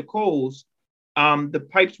Nicole's, the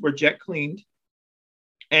pipes were jet cleaned,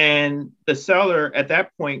 and the seller at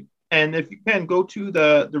that point, and if you can go to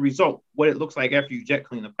the result, what it looks like after you jet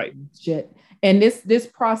clean the pipe. Jet, and this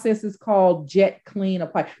process is called jet clean a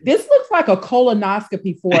pipe. This looks like a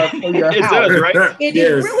colonoscopy for your It house. does, right? It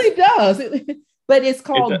Yes. really does. But it's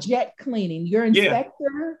called does. jet cleaning. Your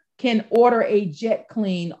inspector can order a jet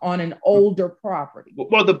clean on an older property.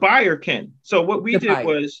 Well, the buyer can. So what we The did buyer.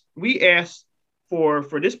 was we asked for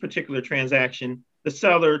this particular transaction, the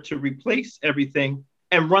seller to replace everything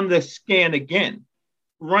and run the scan again,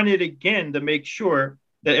 run it again to make sure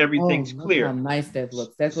that everything's look clear. how nice that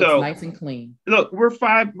looks. That So- looks nice and clean. Look, we're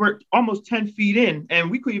almost 10 feet in,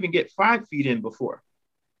 and we could even get 5 feet in before.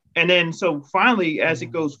 And then, so finally, as it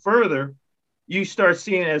goes further, you start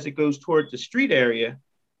seeing as it goes toward the street area.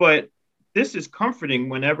 But this is comforting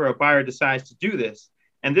whenever a buyer decides to do this.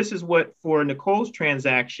 And this is what, for Nicole's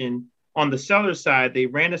transaction, on the seller side, they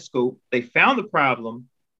ran a scope, they found the problem,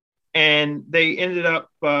 and they ended up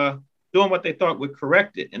doing what they thought would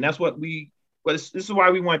correct it. And that's what this is why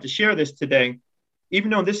we wanted to share this today. Even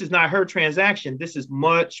though this is not her transaction, this is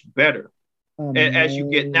much better. As you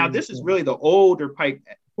get, now this is really the older pipe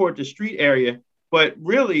toward the street area, but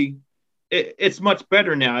really it's much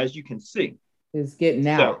better now, as you can see. It's getting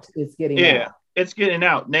out. It's getting out. It's getting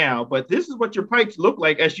out now, but this is what your pipes look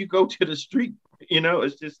like as you go to the street. You know,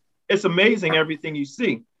 it's amazing everything you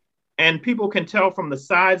see. And people can tell from the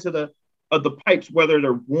sides of the pipes whether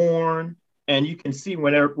they're worn, and you can see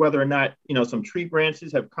whether or not, you know, some tree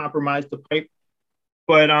branches have compromised the pipe.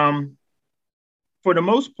 But for the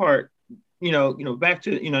most part, you know, back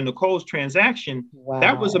to, you know, Nicole's transaction,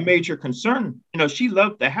 that was a major concern. You know, she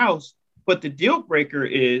loved the house, but the deal breaker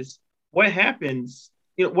is what happens,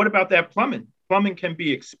 you know, what about that plumbing? Plumbing can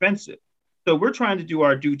be expensive. So we're trying to do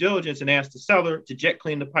our due diligence and ask the seller to jet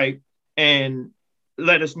clean the pipe and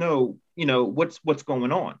let us know, you know, what's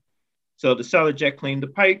going on. So the seller jet cleaned the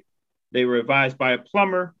pipe. They were advised by a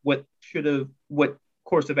plumber what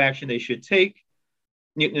course of action they should take.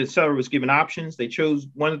 The seller was given options. They chose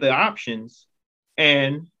one of the options,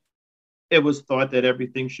 and it was thought that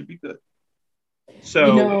everything should be good. So,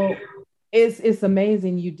 you know, it's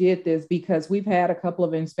amazing you did this, because we've had a couple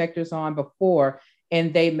of inspectors on before,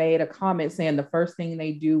 and they made a comment saying the first thing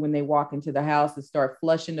they do when they walk into the house is start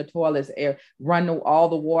flushing the toilets, run all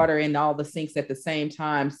the water in all the sinks at the same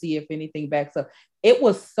time, see if anything backs up. It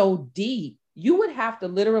was so deep. You would have to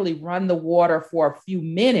literally run the water for a few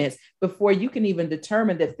minutes before you can even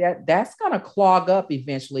determine that's going to clog up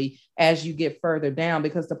eventually as you get further down,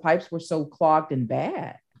 because the pipes were so clogged and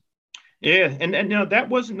bad. Yeah, and you know, that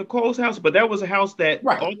wasn't Nicole's house, but that was a house that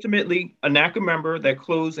ultimately a NACA member that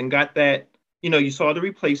closed and got that, you know, you saw the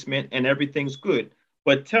replacement and everything's good.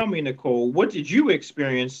 But tell me, Nicole, what did you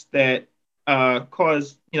experience that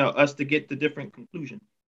caused, you know, us to get the different conclusion?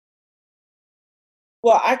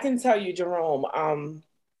 Well, I can tell you, Jerome,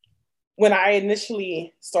 when I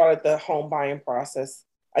initially started the home buying process,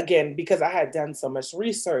 again, because I had done so much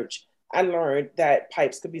research, I learned that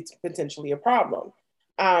pipes could be potentially a problem.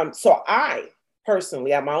 So I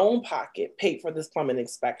personally, out of my own pocket, paid for this plumbing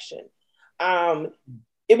inspection.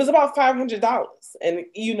 It was about $500. And,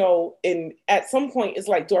 you know, and at some point it's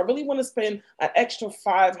like, do I really want to spend an extra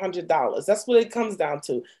 $500? That's what it comes down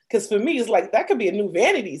to. Because for me, it's like, that could be a new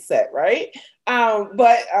vanity set, right?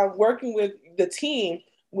 But working with the team,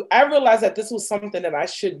 I realized that this was something that I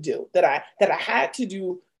should do, that I had to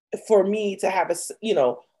do for me to have a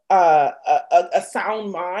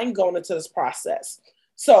sound mind going into this process.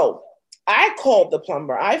 So I called the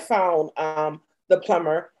plumber. I found the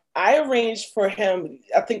plumber. I arranged for him,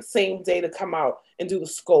 I think same day, to come out and do the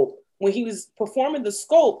scope. When he was performing the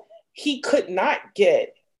scope, he could not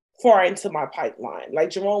get far into my pipeline. Like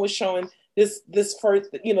Jerome was showing this first,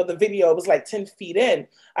 you know, the video was like 10 feet in.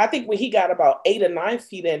 I think when he got about 8 or 9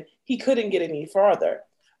 feet in, he couldn't get any further.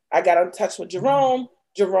 I got in touch with Jerome.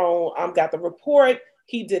 Jerome got the report.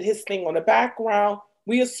 He did his thing on the background.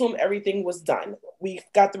 We assumed everything was done. We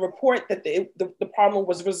got the report that the problem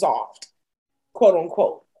was resolved, quote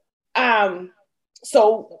unquote.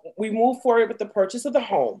 So we moved forward with the purchase of the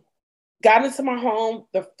home. Got into my home.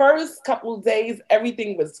 The first couple of days,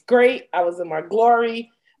 everything was great. I was in my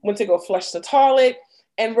glory. Went to go flush the toilet.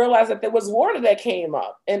 and realized that there was water that came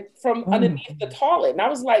up and from underneath the toilet. And I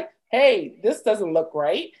was like, hey, this doesn't look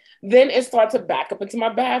right. Then it started to back up into my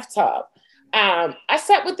bathtub. I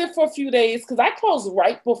sat with it for a few days because I closed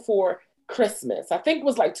right before Christmas. I think it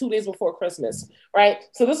was like 2 days before Christmas, right?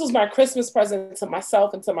 So this was my Christmas present to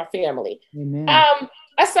myself and to my family.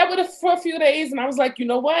 I sat with it for a few days and I was like, you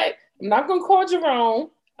know what? I'm not going to call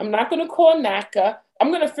Jerome. I'm not going to call NACA. I'm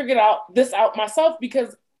going to figure this out myself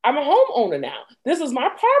because I'm a homeowner now. This is my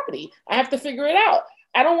property. I have to figure it out.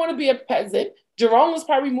 I don't want to be a peasant. Jerome has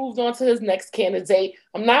probably moved on to his next candidate.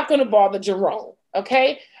 I'm not going to bother Jerome,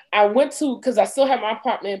 okay? I went to, because I still have my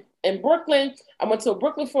apartment in Brooklyn. I went to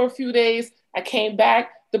Brooklyn for a few days. I came back.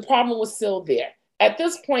 The problem was still there. At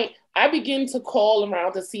this point, I began to call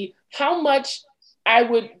around to see how much I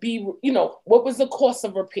would be, what was the cost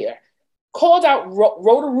of repair. Called out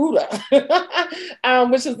Roto-Rooter,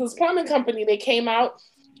 which is this plumbing company. They came out.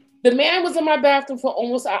 The man was in my bathroom for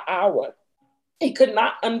almost an hour. He could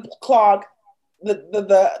not unclog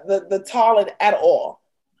the toilet at all.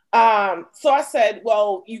 So I said,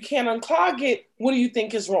 well, you can't unclog it. What do you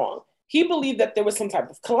think is wrong? He believed that there was some type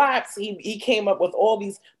of collapse. He came up with all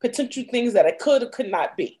these potential things that it could or could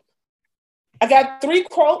not be. I got 3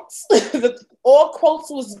 quotes. All quotes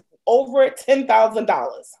was over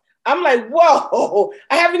 $10,000. I'm like, whoa,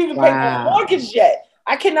 I haven't even paid my mortgage yet.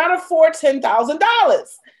 I cannot afford $10,000.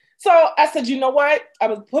 So I said, you know what? I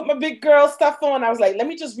was put my big girl stuff on. I was like, let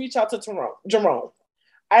me just reach out to Jerome.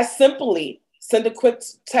 I simply send a quick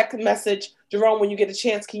text message. Jerome, when you get a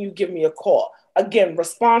chance, can you give me a call? Again,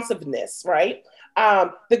 responsiveness, right?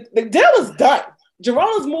 The deal is done.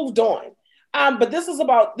 Jerome has moved on. But this is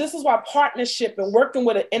why partnership and working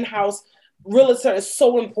with an in-house realtor is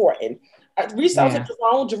so important. I reached out to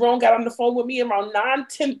Jerome. Jerome got on the phone with me around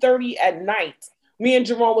 10:30 at night. Me and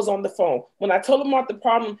Jerome was on the phone. When I told him about the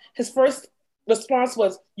problem, his first response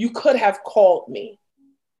was, you could have called me.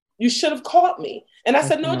 You should have called me. And I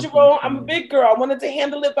said, no, Jerome, I'm a big girl. I wanted to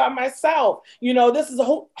handle it by myself. This is a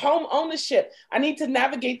home ownership. I need to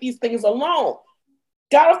navigate these things alone.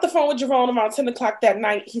 Got off the phone with Jerome around 10 o'clock that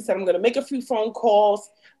night. He said, I'm going to make a few phone calls.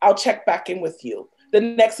 I'll check back in with you. The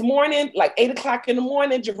next morning, like 8 o'clock in the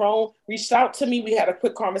morning, Jerome reached out to me. We had a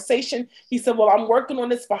quick conversation. He said, well, I'm working on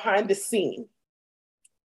this behind the scene.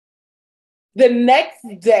 The next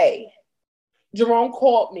day, Jerome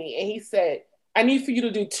called me and he said, I need for you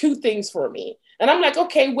to do 2 things for me. And I'm like,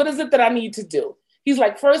 okay, what is it that I need to do? He's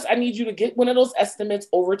like, first, I need you to get one of those estimates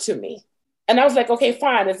over to me. And I was like, okay,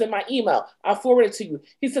 fine. It's in my email. I'll forward it to you.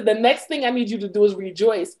 He said, the next thing I need you to do is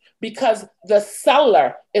rejoice because the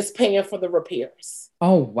seller is paying for the repairs.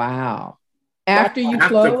 Oh, wow. After you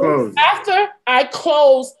close? After I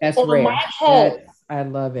close on my home. I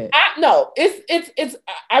love it. I'm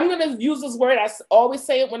going to use this word. I always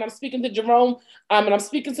say it when I'm speaking to Jerome and I'm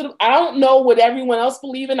speaking to them. I don't know what everyone else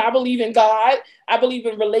believes in. I believe in God. I believe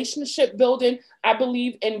in relationship building. I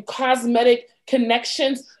believe in cosmetic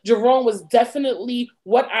connections. Jerome was definitely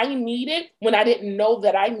what I needed when I didn't know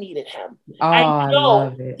that I needed him. I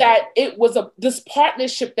know that it was this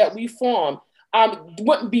partnership that we formed.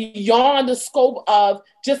 Went beyond the scope of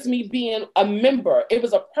just me being a member. It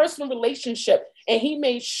was a personal relationship. And he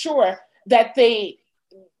made sure that I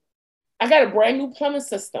got a brand new plumbing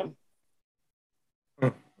system.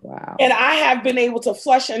 Wow. And I have been able to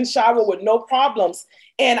flush and shower with no problems.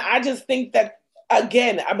 And I just think that,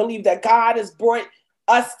 again, I believe that God has brought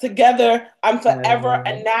us together. I'm forever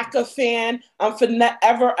a NACA fan. I'm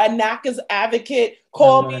forever a NACA's advocate.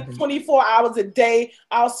 Call me 24 hours a day.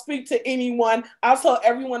 I'll speak to anyone. I'll tell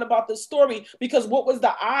everyone about the story because what was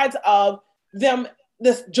the odds of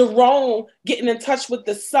this Jerome getting in touch with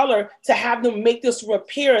the seller to have them make this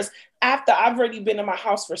repairs after I've already been in my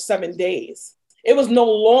house for 7 days? It was no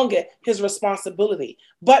longer his responsibility.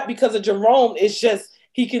 But because of Jerome, it's just,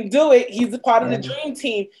 he can do it. He's a part of the dream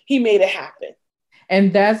team. He made it happen.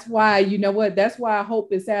 And that's why, you know what, that's why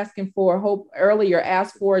Hope is asking for, Hope earlier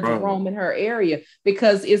asked for Jerome in her area,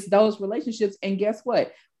 because it's those relationships. And guess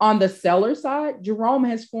what? On the seller side, Jerome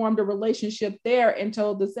has formed a relationship there and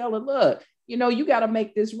told the seller, look, you got to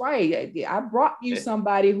make this right. I brought you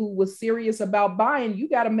somebody who was serious about buying. You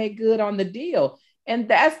got to make good on the deal. And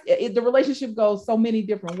that's it. The relationship goes so many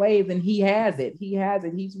different ways, and he has it.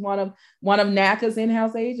 He's one of NACA's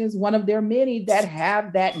in-house agents, one of their many that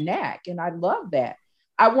have that knack. And I love that.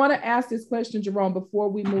 I want to ask this question, Jerome, before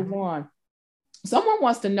we move on. Someone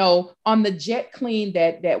wants to know on the jet clean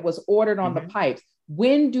that was ordered on the pipes,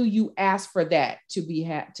 when do you ask for that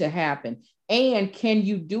to happen? And can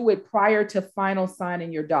you do it prior to final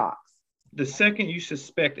signing your docs? The second you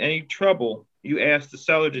suspect any trouble, you ask the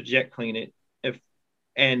seller to jet clean it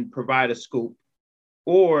and provide a scoop.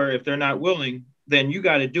 Or if they're not willing, then you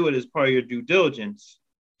got to do it as part of your due diligence.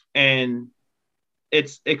 And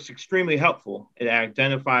it's extremely helpful. It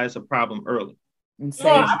identifies a problem early. And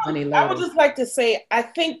saves money later. I would just like to say, I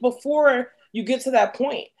think before you get to that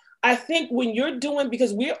point, I think when you're doing,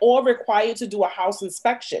 because we're all required to do a house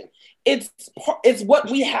inspection, it's what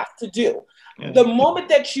we have to do. Yeah. The moment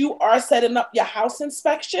that you are setting up your house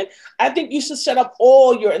inspection, I think you should set up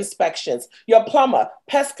all your inspections, your plumber,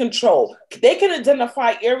 pest control. They can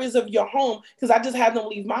identify areas of your home, because I just had them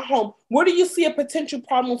leave my home. Where do you see a potential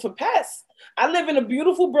problem for pests? I live in a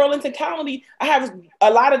beautiful Burlington County. I have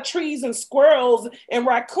a lot of trees and squirrels and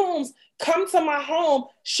raccoons. Come to my home,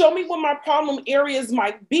 show me what my problem areas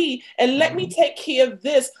might be, and let me take care of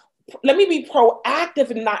this. Let me be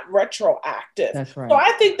proactive and not retroactive. That's right. So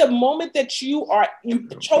I think the moment that you've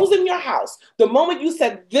chosen your house, the moment you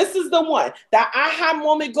said, this is the one, that aha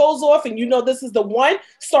moment goes off and you know this is the one,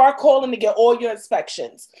 start calling to get all your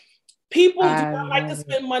inspections. People do not like to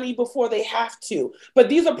spend money before they have to, but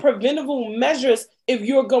these are preventable measures if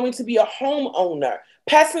you're going to be a homeowner.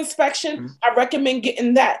 Pest inspection, I recommend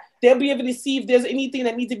getting that. They'll be able to see if there's anything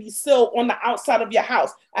that needs to be sealed on the outside of your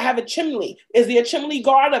house. I have a chimney. Is there a chimney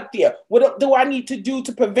guard up there? What do I need to do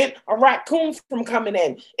to prevent a raccoon from coming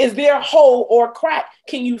in? Is there a hole or a crack?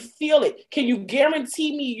 Can you feel it? Can you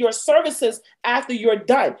guarantee me your services after you're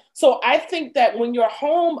done? So I think that when you're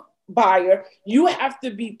home buyer, you have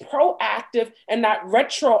to be proactive and not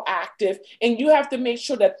retroactive, and you have to make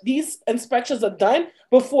sure that these inspections are done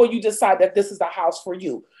before you decide that this is the house for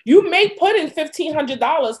you. You may put in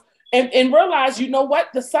 $1,500 and realize, you know what,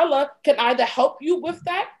 the seller can either help you with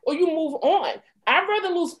that or you move on. I'd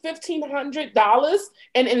rather lose $1,500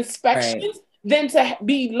 in inspections than to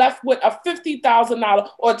be left with a $50,000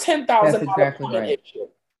 or $10,000 That's exactly right. issue.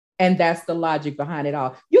 And that's the logic behind it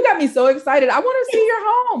all. You got me so excited. I want to see your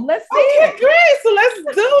home. Let's see it. Great. So let's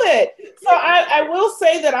do it. So I will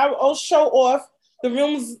say that I'll show off the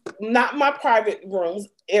rooms, not my private rooms,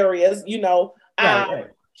 areas, you know. Right.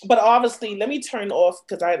 But obviously, let me turn off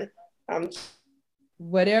because I'm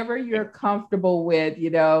whatever you're comfortable with,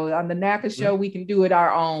 you know. On the NACA show, we can do it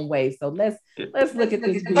our own way. So let's look at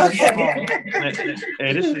this beautiful home.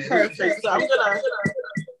 Hey, this is perfect. So I'm gonna.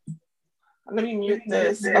 Let me mute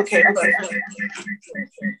this. Okay.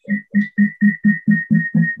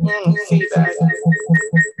 Feedback.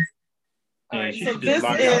 All right, so this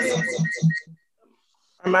is.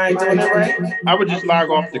 Am I doing it right? I would just log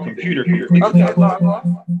off the computer here. Okay, log off.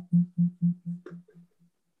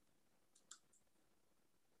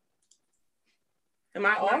 Am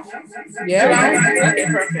I off? Yeah. Okay,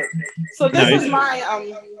 perfect. So this is my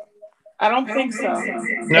I don't think so.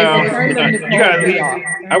 No, you gotta leave.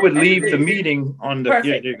 I would leave the meeting on the.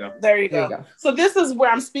 Perfect. Yeah, there you go. So this is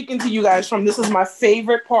where I'm speaking to you guys from. This is my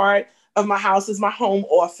favorite part of my house. Is my home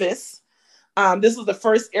office. This was the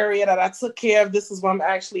first area that I took care of. This is where I'm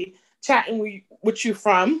actually chatting with you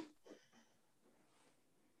from.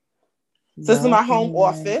 So this is my home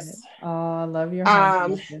office. Oh, I love your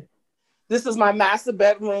home office. This is my master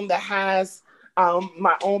bedroom that has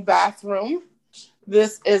my own bathroom.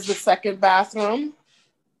 This is the second bathroom.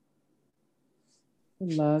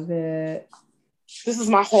 Love it. This is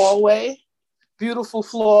my hallway. Beautiful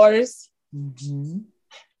floors. Mm-hmm.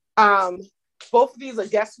 Both of these are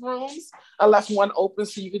guest rooms. I left one open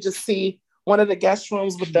so you could just see one of the guest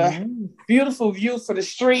rooms with the beautiful view for the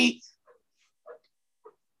street.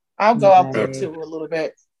 I'll go up there too a little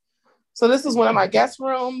bit. So this is one of my guest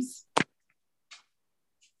rooms.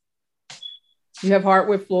 You have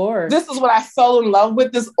hardwood floors. This is what I fell in love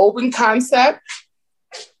with, this open concept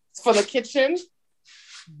for the kitchen.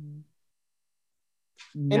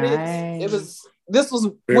 Nice. And this was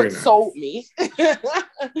very what sold me,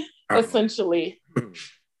 essentially.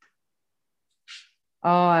 Oh,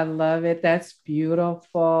 I love it. That's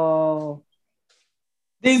beautiful.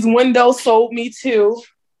 These windows sold me too.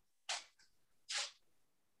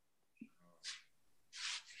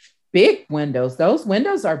 Big windows. Those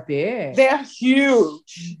windows are big. They're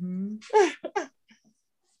huge. Mm-hmm.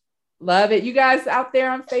 Love it. You guys out there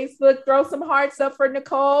on Facebook, throw some hearts up for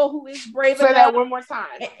Nicole, who is brave enough. Say that one more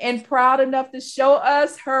time. And proud enough to show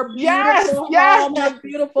us her beautiful home, her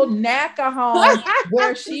beautiful NACA home,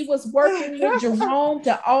 where she was working with Jerome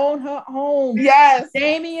to own her home. Yes.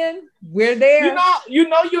 Damien, we're there. You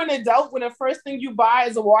know you're an adult when the first thing you buy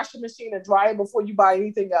is a washing machine and dryer before you buy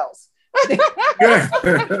anything else. That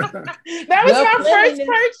was my first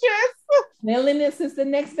purchase. Cleanliness is the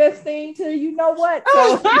next best thing to you know what.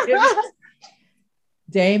 So,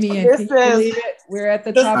 Damien, can you believe it? We're at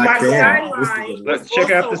the top of the skyline. Let's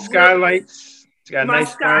check out the skylights. It's got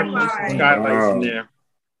nice skylights in there.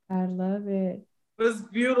 I love it. was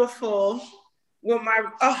beautiful. With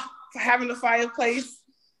having a fireplace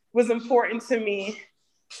was important to me.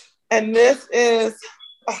 And this is,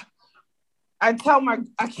 I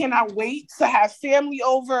cannot wait to have family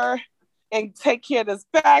over and take care of this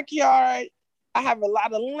backyard. I have a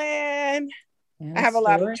lot of land. And I have a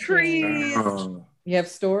lot of storage trees. area. You have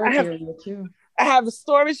storage area too. I have a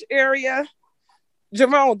storage area.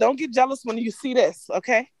 Jerome, don't get jealous when you see this,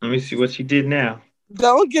 okay? Let me see what she did now.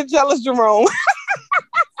 Don't get jealous, Jerome.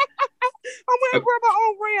 I'm gonna grab my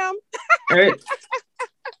own ram. Hey.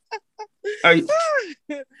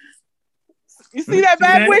 You see that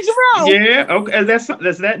bad boy, Jerome? Yeah, okay. That's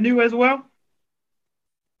that new as well?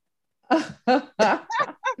 It's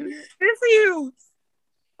huge.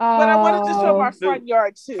 But I wanted to show my front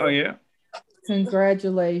yard too. Oh yeah.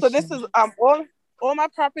 Congratulations. So this is all my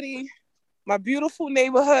property, my beautiful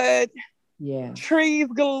neighborhood. Yeah. Trees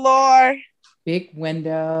galore. Big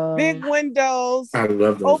windows. I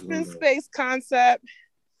love those open windows. Space concept.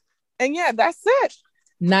 And yeah, that's it.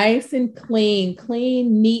 Nice and clean,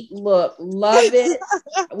 neat look. Love it.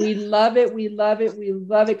 We love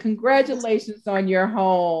it. Congratulations on your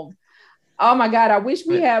home. Oh my God, I wish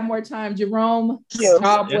we had more time. Jerome,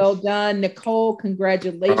 job well done. Nicole,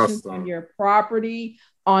 congratulations on your property,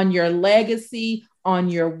 on your legacy, on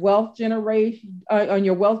your wealth generation, on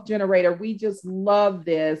your wealth generator. We just love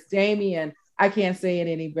this. Damien, I can't say it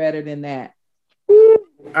any better than that.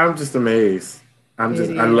 I'm just amazed. I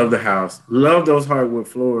love the house. Love those hardwood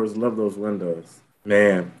floors. Love those windows.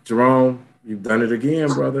 Man, Jerome, you've done it again,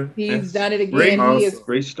 brother. He's done it again. Great, he is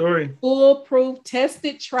great story. Foolproof,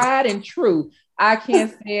 tested, tried, and true. I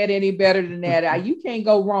can't say it any better than that. You can't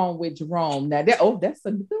go wrong with Jerome. Now, that's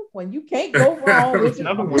a good one. You can't go wrong with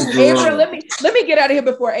Jerome. Avery, let me get out of here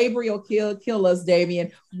before Avery will kill us,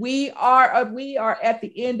 Damien. We are at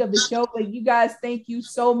the end of the show, but you guys, thank you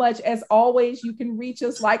so much. As always, you can reach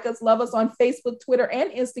us, like us, love us on Facebook, Twitter,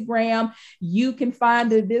 and Instagram. You can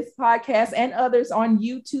find this podcast and others on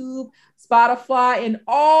YouTube, Spotify, and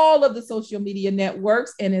all of the social media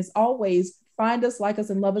networks. And as always, find us, like us,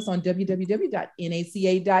 and love us on www.naca.com.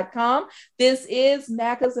 This is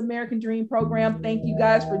NACA's American Dream Program. Thank you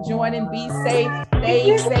guys for joining. Be safe,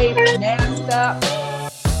 stay safe, mask up.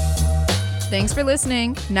 Thanks for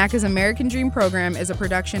listening. NACA's American Dream Program is a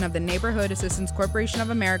production of the Neighborhood Assistance Corporation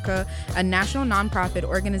of America, a national nonprofit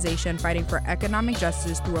organization fighting for economic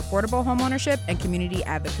justice through affordable homeownership and community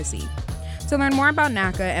advocacy. To learn more about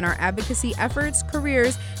NACA and our advocacy efforts,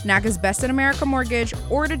 careers, NACA's Best in America Mortgage,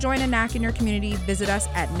 or to join a NACA in your community, visit us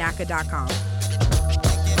at NACA.com.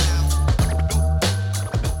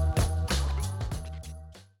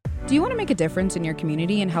 Do you want to make a difference in your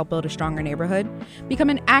community and help build a stronger neighborhood? Become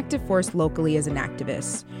an active force locally as an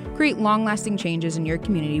activist. Create long-lasting changes in your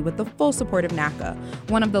community with the full support of NACA,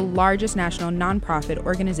 one of the largest national nonprofit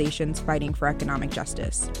organizations fighting for economic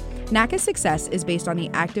justice. NACA's success is based on the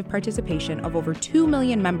active participation of over 2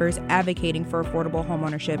 million members advocating for affordable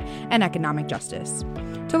homeownership and economic justice.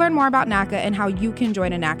 To learn more about NACA and how you can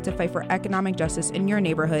join a NACA to fight for economic justice in your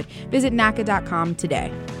neighborhood, visit NACA.com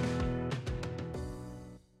today.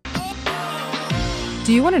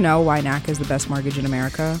 Do you want to know why NACA is the best mortgage in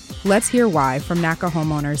America? Let's hear why from NACA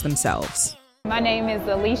homeowners themselves. My name is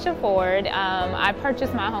Alicia Ford. I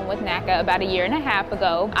purchased my home with NACA about 1.5 years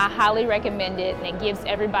ago. I highly recommend it, and it gives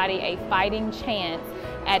everybody a fighting chance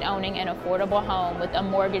at owning an affordable home with a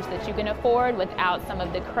mortgage that you can afford without some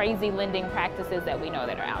of the crazy lending practices that we know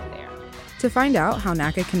that are out there. To find out how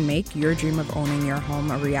NACA can make your dream of owning your home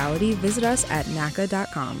a reality, visit us at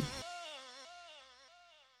NACA.com.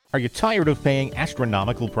 Are you tired of paying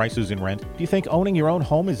astronomical prices in rent? Do you think owning your own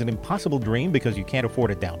home is an impossible dream because you can't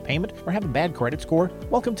afford a down payment or have a bad credit score?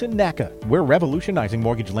 Welcome to NACA. We're revolutionizing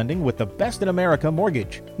mortgage lending with the best in America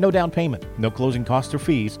mortgage. No down payment, no closing costs or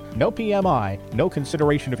fees, no PMI, no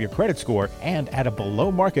consideration of your credit score, and at a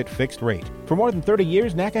below-market fixed rate. For more than 30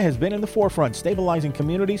 years, NACA has been in the forefront, stabilizing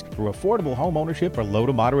communities through affordable home ownership for low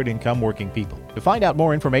to moderate income working people. To find out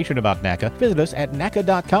more information about NACA, visit us at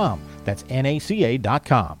NACA.com. That's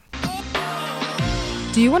NACA.com.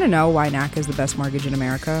 Do you want to know why NACA is the best mortgage in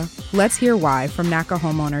America? Let's hear why from NACA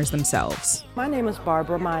homeowners themselves. My name is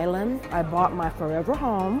Barbara Mylan. I bought my forever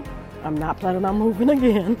home. I'm not planning on moving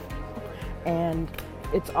again. And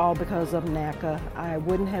it's all because of NACA. I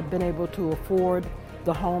wouldn't have been able to afford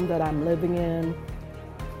the home that I'm living in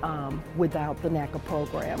without the NACA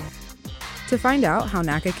program. To find out how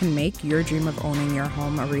NACA can make your dream of owning your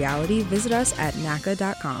home a reality, visit us at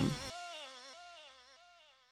NACA.com.